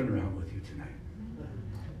biblical turnaround with you tonight.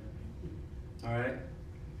 All right?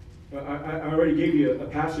 I already gave you a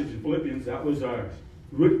passage in Philippians. That was our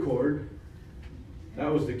root chord. That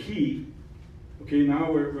was the key. Okay, now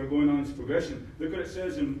we're going on this progression. Look what it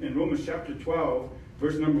says in Romans chapter 12,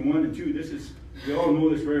 verse number 1 and 2. We all know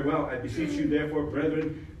this very well. I beseech you, therefore,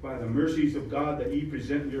 brethren, by the mercies of God, that ye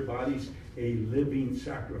present your bodies a living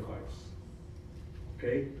sacrifice.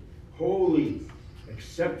 Okay? Holy,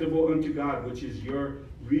 acceptable unto God, which is your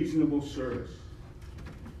reasonable service.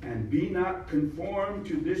 And be not conformed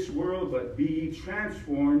to this world, but be ye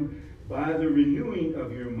transformed by the renewing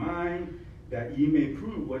of your mind, that ye may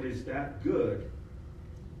prove what is that good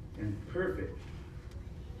and perfect,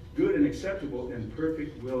 good and acceptable and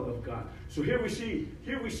perfect will of God. So here we see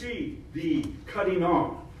the cutting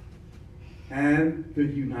off and the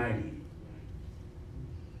uniting.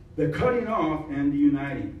 The cutting off and the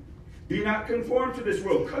uniting. Be not conformed to this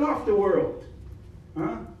world. Cut off the world.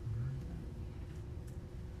 Huh?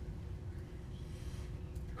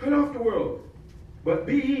 Cut off the world. But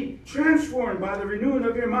be ye transformed by the renewing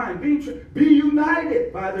of your mind. Be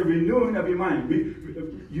united by the renewing of your mind. Be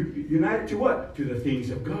united to what? To the things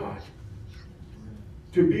of God.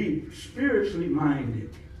 To be spiritually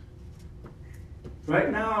minded.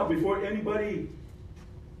 Right now, before anybody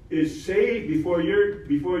is saved, before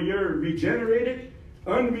you're regenerated,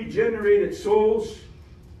 unregenerated souls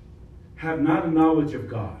have not a knowledge of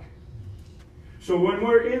God. So when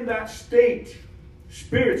we're in that state,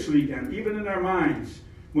 spiritually and even in our minds,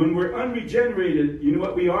 when we're unregenerated, you know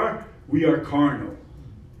what we are? We are carnal.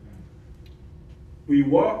 We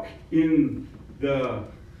walk in the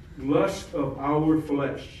lust of our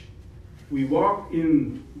flesh. We walk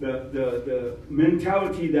in the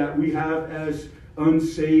mentality that we have as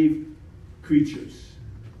unsaved creatures.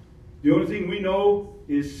 The only thing we know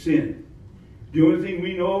is sin. The only thing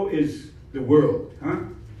we know is the world. Huh?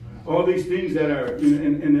 All these things that are,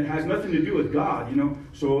 and it has nothing to do with God,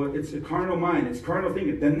 So it's a carnal mind. It's carnal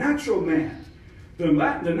thinking. The natural man. The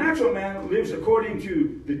natural man lives according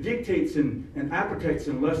to the dictates and appetites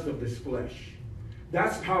and lust of this flesh.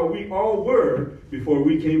 That's how we all were before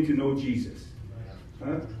we came to know Jesus.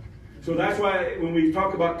 Huh? So that's why when we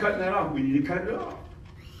talk about cutting that off, we need to cut it off.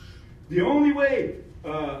 The only way,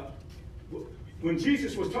 when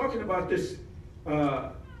Jesus was talking about this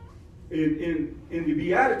in the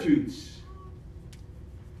Beatitudes,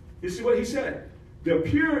 this is what he said. The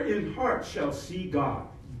pure in heart shall see God.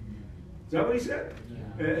 Is that what he said?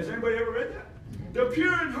 Yeah. Has anybody ever read that? The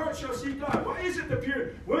pure in heart shall see God. Why is it the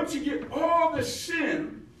pure? Once you get all the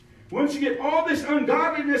sin, once you get all this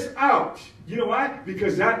ungodliness out, you know why?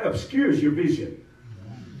 Because that obscures your vision.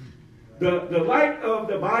 The light of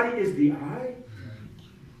the body is the eye.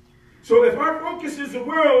 So if our focus is the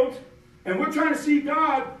world, and we're trying to see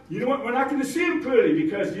God, you know what? We're not going to see him clearly,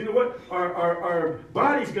 because you know what? Our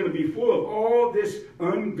body's going to be full of all this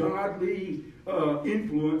ungodly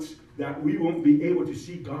influence that we won't be able to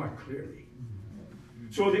see God clearly.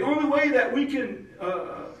 So the only way that we can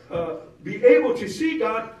be able to see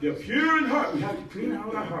God, the pure in heart, we have to clean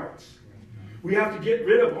out our hearts. We have to get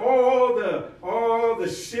rid of all the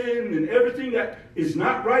sin and everything that is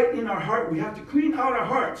not right in our heart. We have to clean out our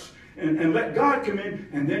hearts. And let God come in,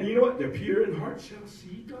 and then you know what? The pure in heart shall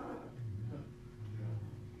see God.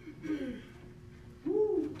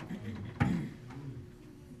 Woo.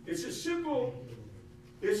 It's a simple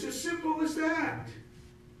It's as simple as that.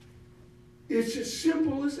 It's as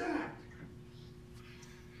simple as that.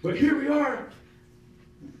 But here we are.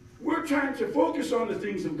 We're trying to focus on the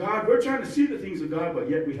things of God. We're trying to see the things of God, but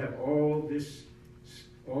yet we have all this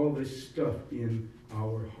stuff in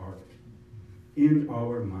our heart, in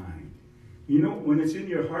our mind. You know, when it's in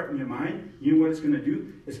your heart and your mind, you know what it's going to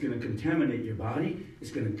do? It's going to contaminate your body.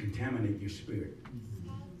 It's going to contaminate your spirit.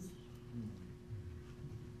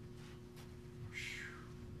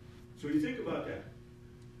 So you think about that.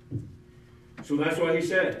 So that's why he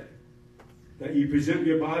said that you present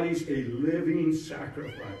your bodies a living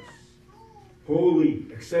sacrifice, holy,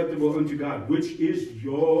 acceptable unto God, which is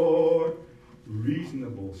your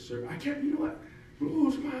reasonable service. I can't, you know what?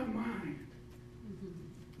 Blows my mind.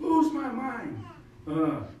 Blows my mind.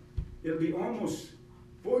 It'll be almost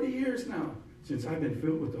 40 years now since I've been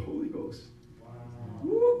filled with the Holy Ghost. Wow.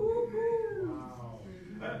 Woo-hoo-hoo. Wow.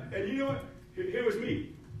 And you know what? Here was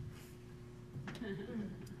me.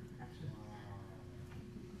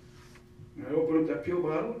 I opened up that pill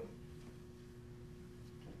bottle.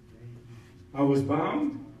 I was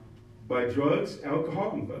bound by drugs,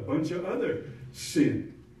 alcohol, and a bunch of other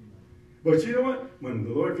sin. But you know what? When the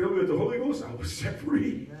Lord filled me with the Holy Ghost, I was set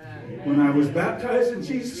free. When I was baptized in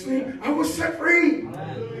Jesus' name, I was set free.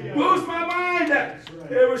 Blows my mind that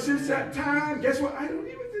ever since that time, guess what? I don't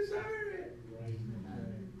even desire it.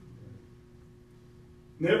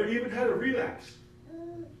 Never even had a relapse.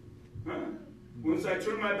 Huh? Once I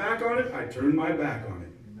turned my back on it, I turned my back on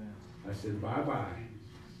it. I said, bye-bye.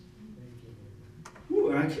 Ooh,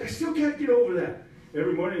 and I still can't get over that.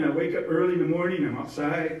 Every morning I wake up early in the morning, I'm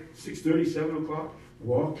outside, 6:30, 7 o'clock,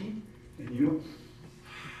 walking, and you know,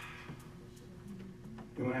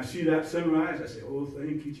 and when I see that sunrise, I say, oh,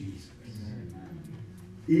 thank you, Jesus.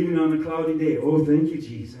 Even on a cloudy day, oh, thank you,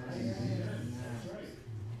 Jesus.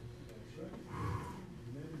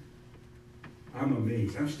 I'm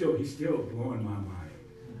amazed. He's still blowing my mind.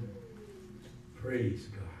 Praise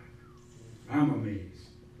God. I'm amazed.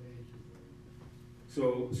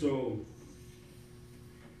 So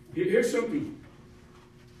here's something.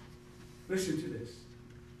 Listen to this.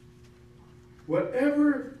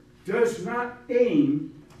 Whatever does not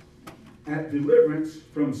aim at deliverance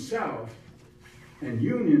from self and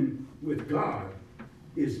union with God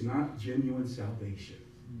is not genuine salvation.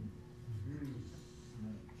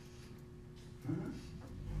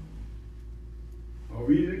 I'll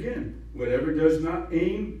read it again. Whatever does not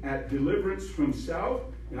aim at deliverance from self,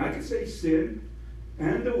 and I could say sin,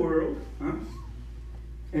 and the world,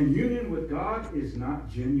 and union with God is not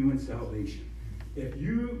genuine salvation. If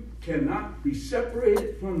you cannot be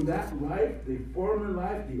separated from that life, the former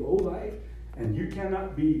life, the old life, and you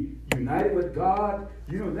cannot be united with God,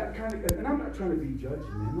 you know, that kind of, and I'm not trying to be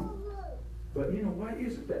judgmental, but you know, why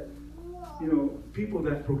is it that, you know, people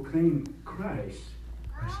that proclaim Christ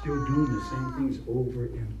are still doing the same things over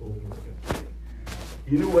and over again?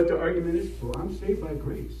 You know what the argument is? Well, I'm saved by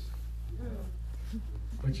grace.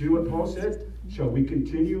 But you know what Paul said? Shall we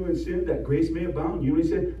continue in sin that grace may abound? You know what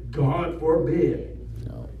he said? God forbid.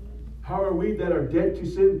 No. How are we that are dead to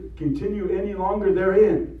sin continue any longer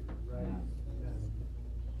therein? Right.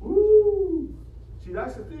 Woo! See,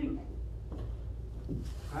 that's the thing.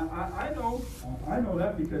 I know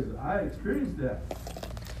that because I experienced that.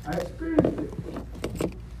 I experienced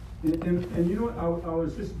it. And you know what? I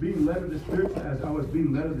was just being led of the Spirit. As I was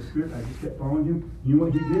being led of the Spirit, I just kept following him. You know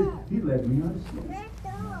what he did? He led me out of sin.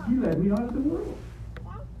 He led me out of the world.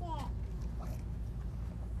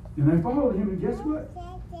 And I followed him, and guess what?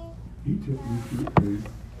 He took me to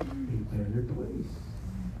a better place.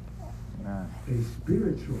 A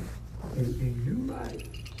spiritual, a new life.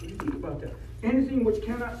 What do you think about that? Anything which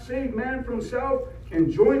cannot save man from self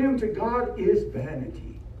and join him to God is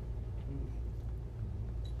vanity.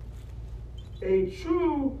 A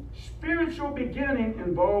true spiritual beginning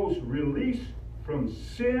involves release from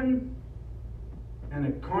sin and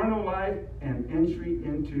a carnal life and entry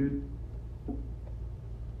into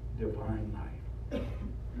divine life.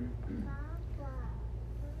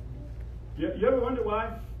 You ever wonder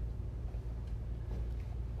why?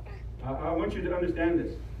 I want you to understand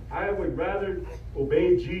this. I would rather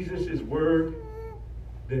obey Jesus' word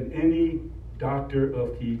than any doctor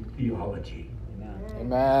of theology.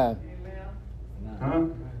 Amen. Huh?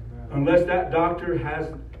 Unless that doctor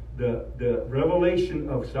has the revelation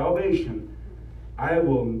of salvation, I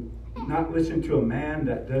will not listen to a man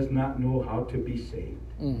that does not know how to be saved.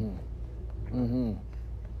 Mm-hmm. Mm-hmm.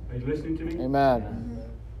 Are you listening to me? Amen.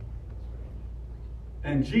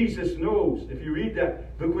 And Jesus knows. If you read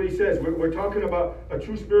that, look what he says. We're talking about a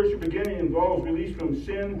true spiritual beginning involves release from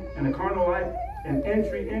sin and a carnal life an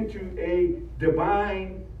entry into a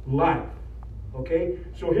divine life. Okay,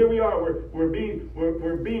 so here we are. We're being,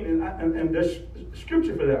 and there's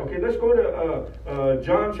scripture for that. Okay, let's go to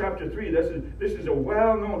John chapter 3. This is a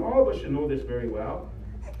well-known. All of us should know this very well.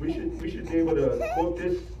 We should be able to quote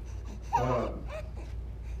this,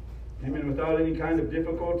 even without any kind of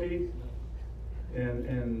difficulty.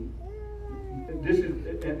 And this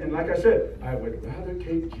is, and like I said, I would rather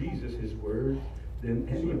take Jesus' word than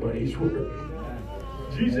anybody's word.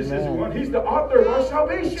 Jesus is the one. He's the author of our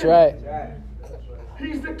salvation. That's right.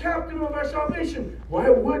 He's the captain of our salvation. Why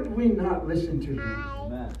would we not listen to him?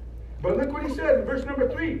 Amen. But look what he said in verse number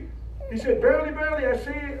 3. He said, "Verily, verily, I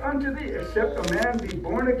say unto thee, except a man be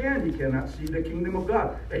born again, he cannot see the kingdom of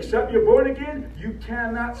God." Except you're born again, you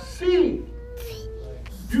cannot see.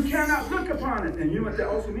 You cannot look upon it. And you know what that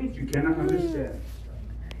also means? You cannot understand.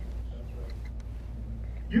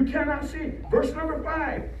 You cannot see. Verse number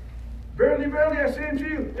 5. "Verily, verily, I say unto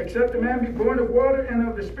you, except a man be born of water and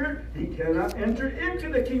of the Spirit, he cannot enter into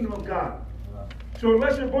the kingdom of God." So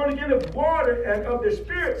unless you're born again of water and of the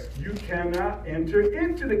Spirit, you cannot enter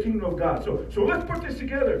into the kingdom of God. So let's put this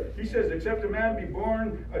together. He says, except a man be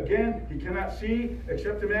born again, he cannot see.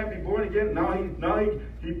 Except a man be born again. Now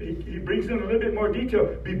he brings in a little bit more detail.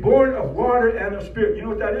 Be born of water and of Spirit. You know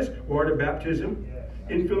what that is? Water baptism,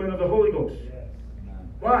 infilling of the Holy Ghost.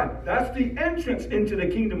 Why? That's the entrance into the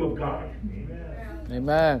kingdom of God.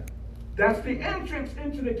 Amen. That's the entrance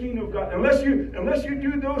into the kingdom of God. Unless you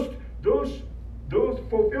do those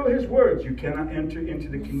fulfill his words, you cannot enter into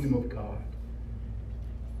the kingdom of God.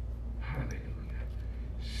 Hallelujah.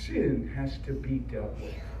 Sin has to be dealt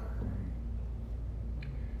with.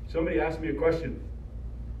 Somebody asked me a question,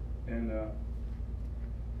 and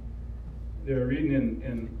they were reading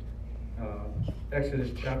in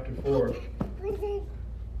Exodus chapter 4,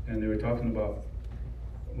 and they were talking about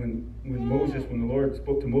when the Lord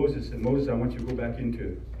spoke to Moses, and Moses, I want you to go back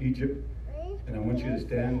into Egypt. And I want you to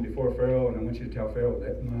stand before Pharaoh, and I want you to tell Pharaoh,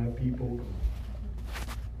 let my people go.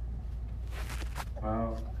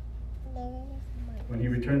 Wow. When he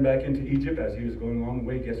returned back into Egypt, as he was going along the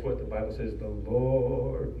way, guess what? The Bible says the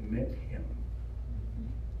Lord met him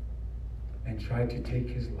and tried to take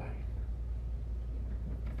his life.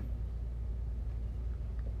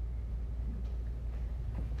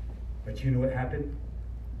 But you know what happened?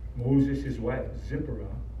 Moses, his wife, Zipporah,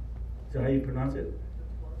 is that how you pronounce it?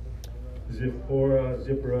 Zipporah,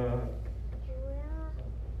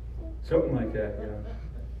 something like that, yeah.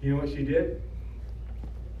 You know what she did?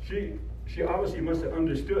 She obviously must have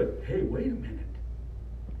understood, hey, wait a minute.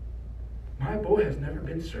 My boy has never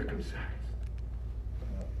been circumcised.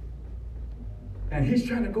 And he's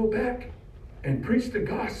trying to go back and preach the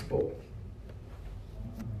gospel.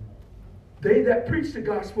 They that preach the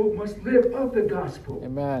gospel must live of the gospel.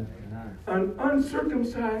 Amen. An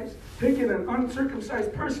uncircumcised, taking an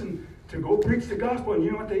uncircumcised person to go preach the gospel, and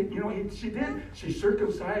you know what she did? She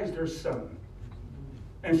circumcised her son.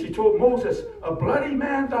 And she told Moses, a bloody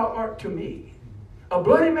man thou art to me. A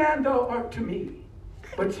bloody man thou art to me.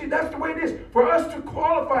 But see, that's the way it is. For us to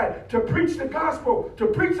qualify to preach the gospel, to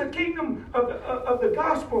preach the kingdom of the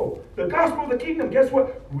gospel of the kingdom, guess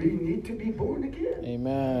what? We need to be born again.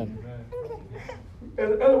 Amen.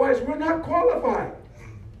 Otherwise, we're not qualified.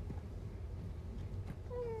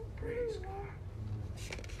 Praise God.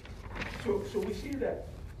 So we see that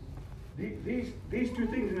these two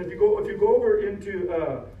things, and if you go over into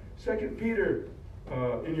 2 Peter,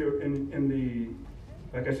 in the,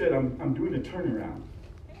 like I said, I'm doing a turnaround,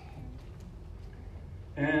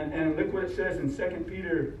 and look what it says in 2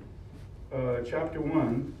 Peter chapter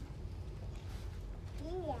 1,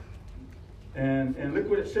 and look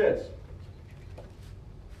what it says.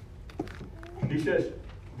 He says,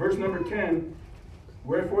 verse number 10.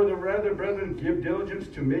 Wherefore the rather, brethren, give diligence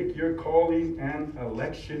to make your calling and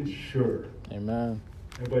election sure. Amen.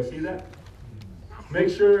 Everybody see that? Make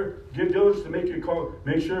sure, give diligence to make your call.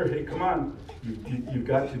 Make sure, hey, come on. You've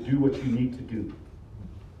got to do what you need to do.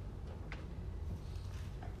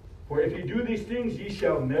 For if you do these things, ye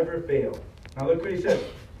shall never fail. Now look what he says.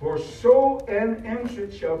 For so an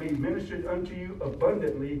entrance shall be ministered unto you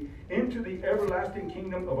abundantly into the everlasting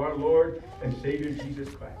kingdom of our Lord and Savior Jesus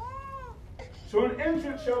Christ. So an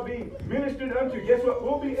entrance shall be ministered unto you. Guess what?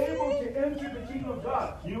 We'll be able to enter the kingdom of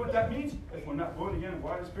God. You know what that means? If we're not born again of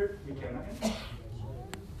water and spirit, we cannot enter.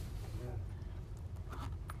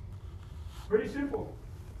 Pretty simple.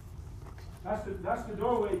 That's the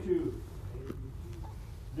doorway to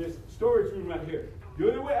this storage room right here. The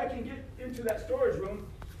only way I can get into that storage room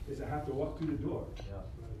is I have to walk through the door.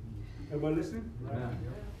 Everybody listening?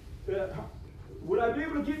 Would I be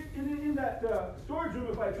able to get in that storage room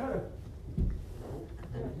if I try to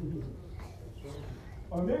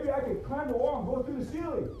Or maybe I could climb the wall and go through the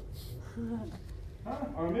ceiling. Huh?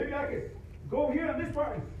 Or maybe I could go here on this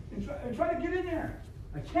part and try to get in there.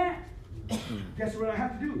 I can't. Guess what I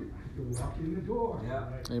have to do? I have to walk in the door.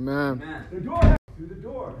 Yeah. Amen. Amen. The door has through the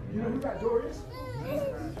door. You know who that door is?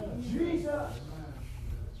 Jesus.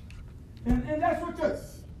 And that's what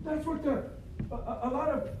a lot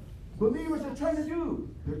of believers are trying to do.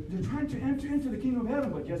 They're trying to enter into the kingdom of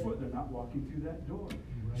heaven, but guess what? They're not walking through that door.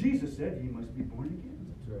 Jesus said you must be born again.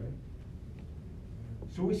 That's right.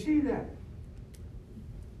 So we see that.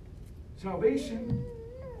 Salvation,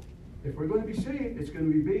 if we're going to be saved, it's going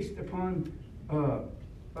to be based upon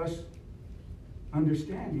us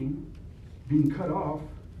understanding, being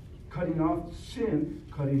cutting off sin,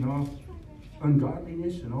 cutting off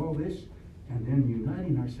ungodliness and all this, and then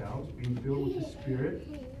uniting ourselves, being filled with the Spirit.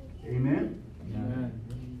 Amen? Amen.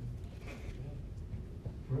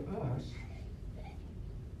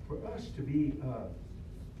 For us to be,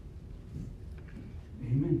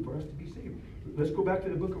 amen, for us to be saved. Let's go back to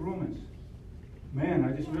the book of Romans. Man,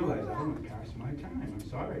 I just realized I don't want to pass my time. I'm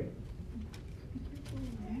sorry.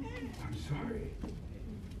 I'm sorry.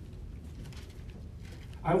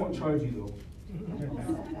 I won't charge you, though.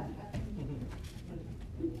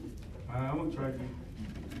 I won't charge you.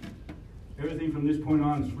 Everything from this point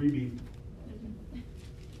on is freebie.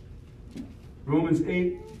 Romans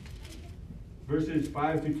 8, verses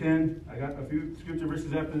 5 to 10. I got a few scripture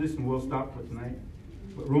verses after this, and we'll stop for tonight.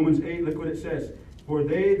 But Romans 8, look what it says. For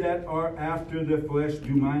they that are after the flesh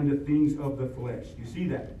do mind the things of the flesh. You see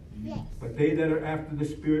that? Yes. But they that are after the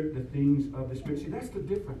Spirit, the things of the Spirit. See, that's the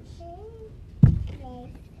difference.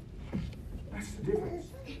 That's the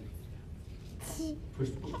difference.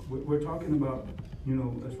 We're talking about,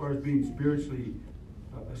 as far as being spiritually,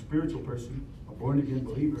 a spiritual person, a born-again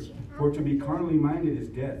believer. For to be carnally minded is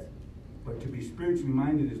death, but to be spiritually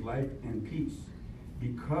minded is life and peace.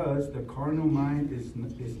 Because the carnal mind is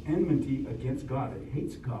enmity against God. It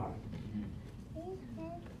hates God.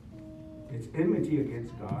 It's enmity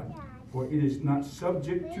against God, for it is not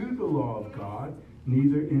subject to the law of God,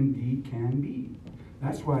 neither indeed can be.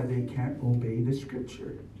 That's why they can't obey the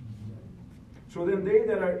Scripture. So then they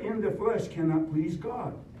that are in the flesh cannot please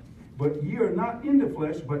God. But ye are not in the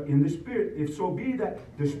flesh, but in the Spirit. If so be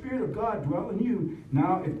that the Spirit of God dwell in you.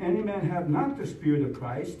 Now, if any man have not the Spirit of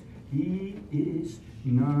Christ, he is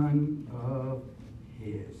none of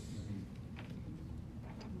his.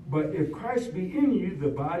 But if Christ be in you, the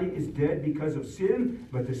body is dead because of sin,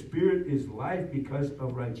 but the Spirit is life because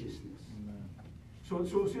of righteousness.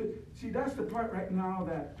 So see, that's the part right now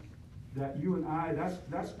that you and I,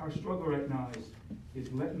 that's our struggle right now,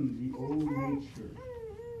 is letting the old nature,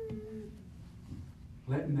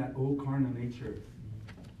 letting that old carnal nature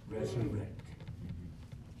resurrect.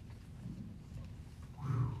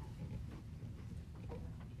 Whew.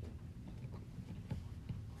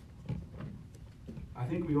 I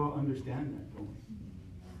think we all understand that, don't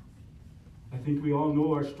we? I think we all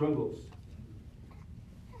know our struggles.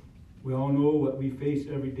 We all know what we face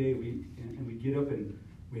every day. And we get up and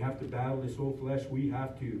we have to battle this old flesh. We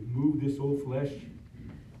have to move this old flesh,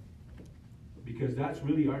 because that's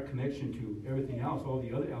really our connection to everything else, all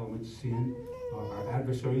the other elements, sin, our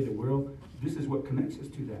adversary, the world. This is what connects us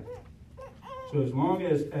to that. So as long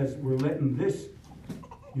as we're letting this,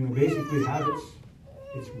 basically have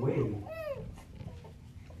its way,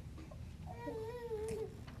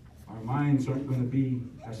 our minds aren't going to be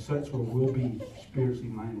as such where we'll be spiritually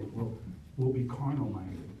minded. We'll be carnal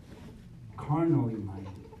minded, carnally minded.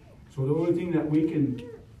 So the only thing that we can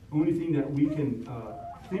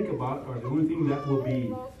think about, or the only thing that will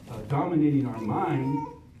be dominating our mind,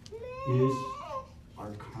 is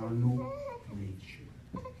our carnal nature.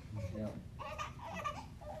 Yeah.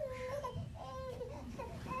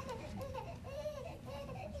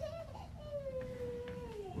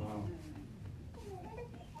 Wow.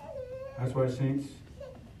 That's why, saints,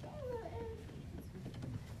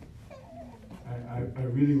 I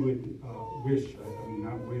really would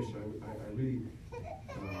I really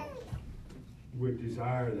would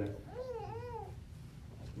desire that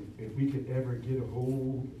if we could ever get a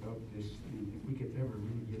hold of this thing, if we could ever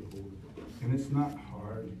really get a hold of it. And it's not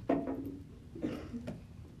hard.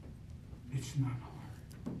 It's not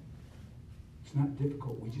hard. It's not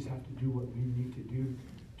difficult. We just have to do what we need to do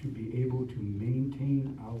to be able to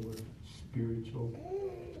maintain our spiritual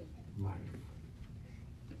life.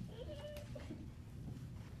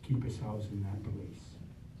 Keep ourselves in that place.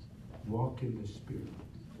 Walk in the Spirit.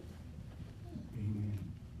 Amen.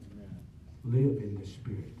 Live in the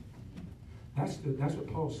Spirit. That's what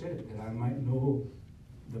Paul said, that I might know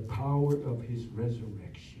the power of his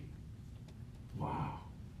resurrection. Wow.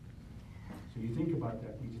 So you think about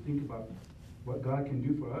that. You think about what God can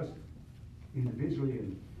do for us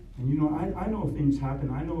individually. And you know, I know things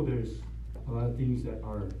happen. I know there's a lot of things that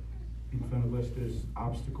are in front of us. There's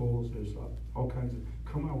obstacles. There's all kinds of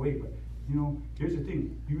come our way. But, you know, here's the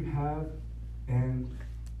thing. You have an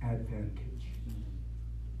advantage.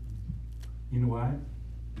 You know why?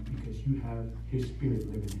 Because you have His Spirit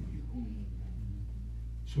living in you.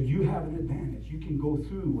 So you have an advantage. You can go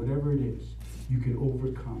through whatever it is. You can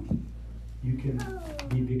overcome. You can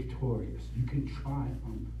be victorious. You can triumph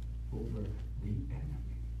over the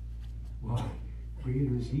enemy. Why?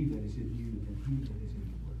 Greater is He that is in you than he that is in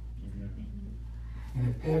the world.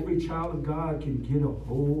 And if every child of God can get a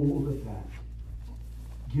hold of that,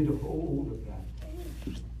 get a hold of that.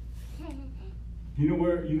 You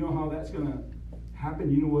know how that's going to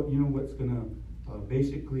happen? You know what's going to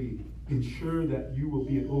basically ensure that you will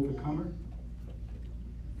be an overcomer?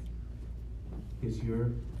 Is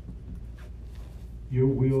your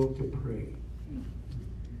will to pray,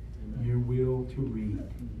 your will to read,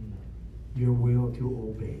 your will to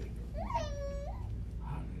obey.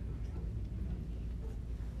 Hallelujah.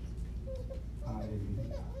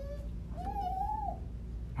 Hallelujah.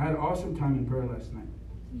 I had an awesome time in prayer last night.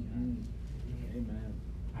 Amen.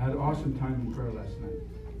 I had an awesome time in prayer last night.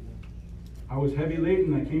 I was heavy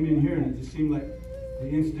laden. I came in here and it just seemed like the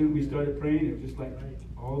instant we started praying, it was just like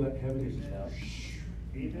all that heaviness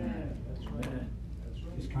Amen. That's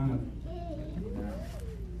right. just kind of.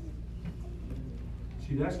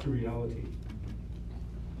 See, that's the reality.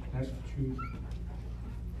 That's the truth.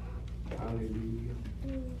 Hallelujah.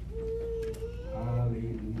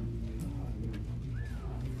 Hallelujah.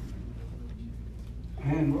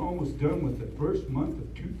 And we're almost done with the first month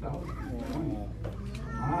of 2020.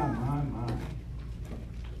 My.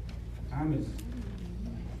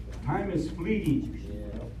 Time is fleeting.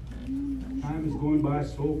 Time is going by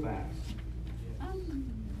so fast.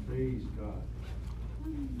 Praise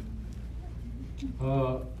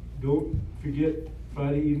God. Don't forget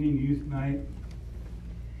Friday evening youth night.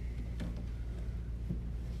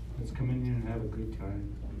 Let's come in here and have a good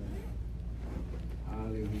time.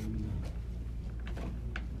 Hallelujah.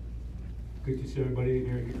 Good to see everybody in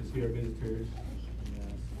here. Good to see our visitors.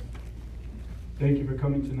 Thank you for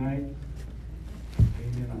coming tonight.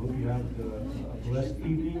 Amen. I hope you have a blessed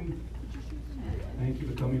evening. Thank you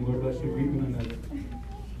for coming. Lord bless you. Greet one another.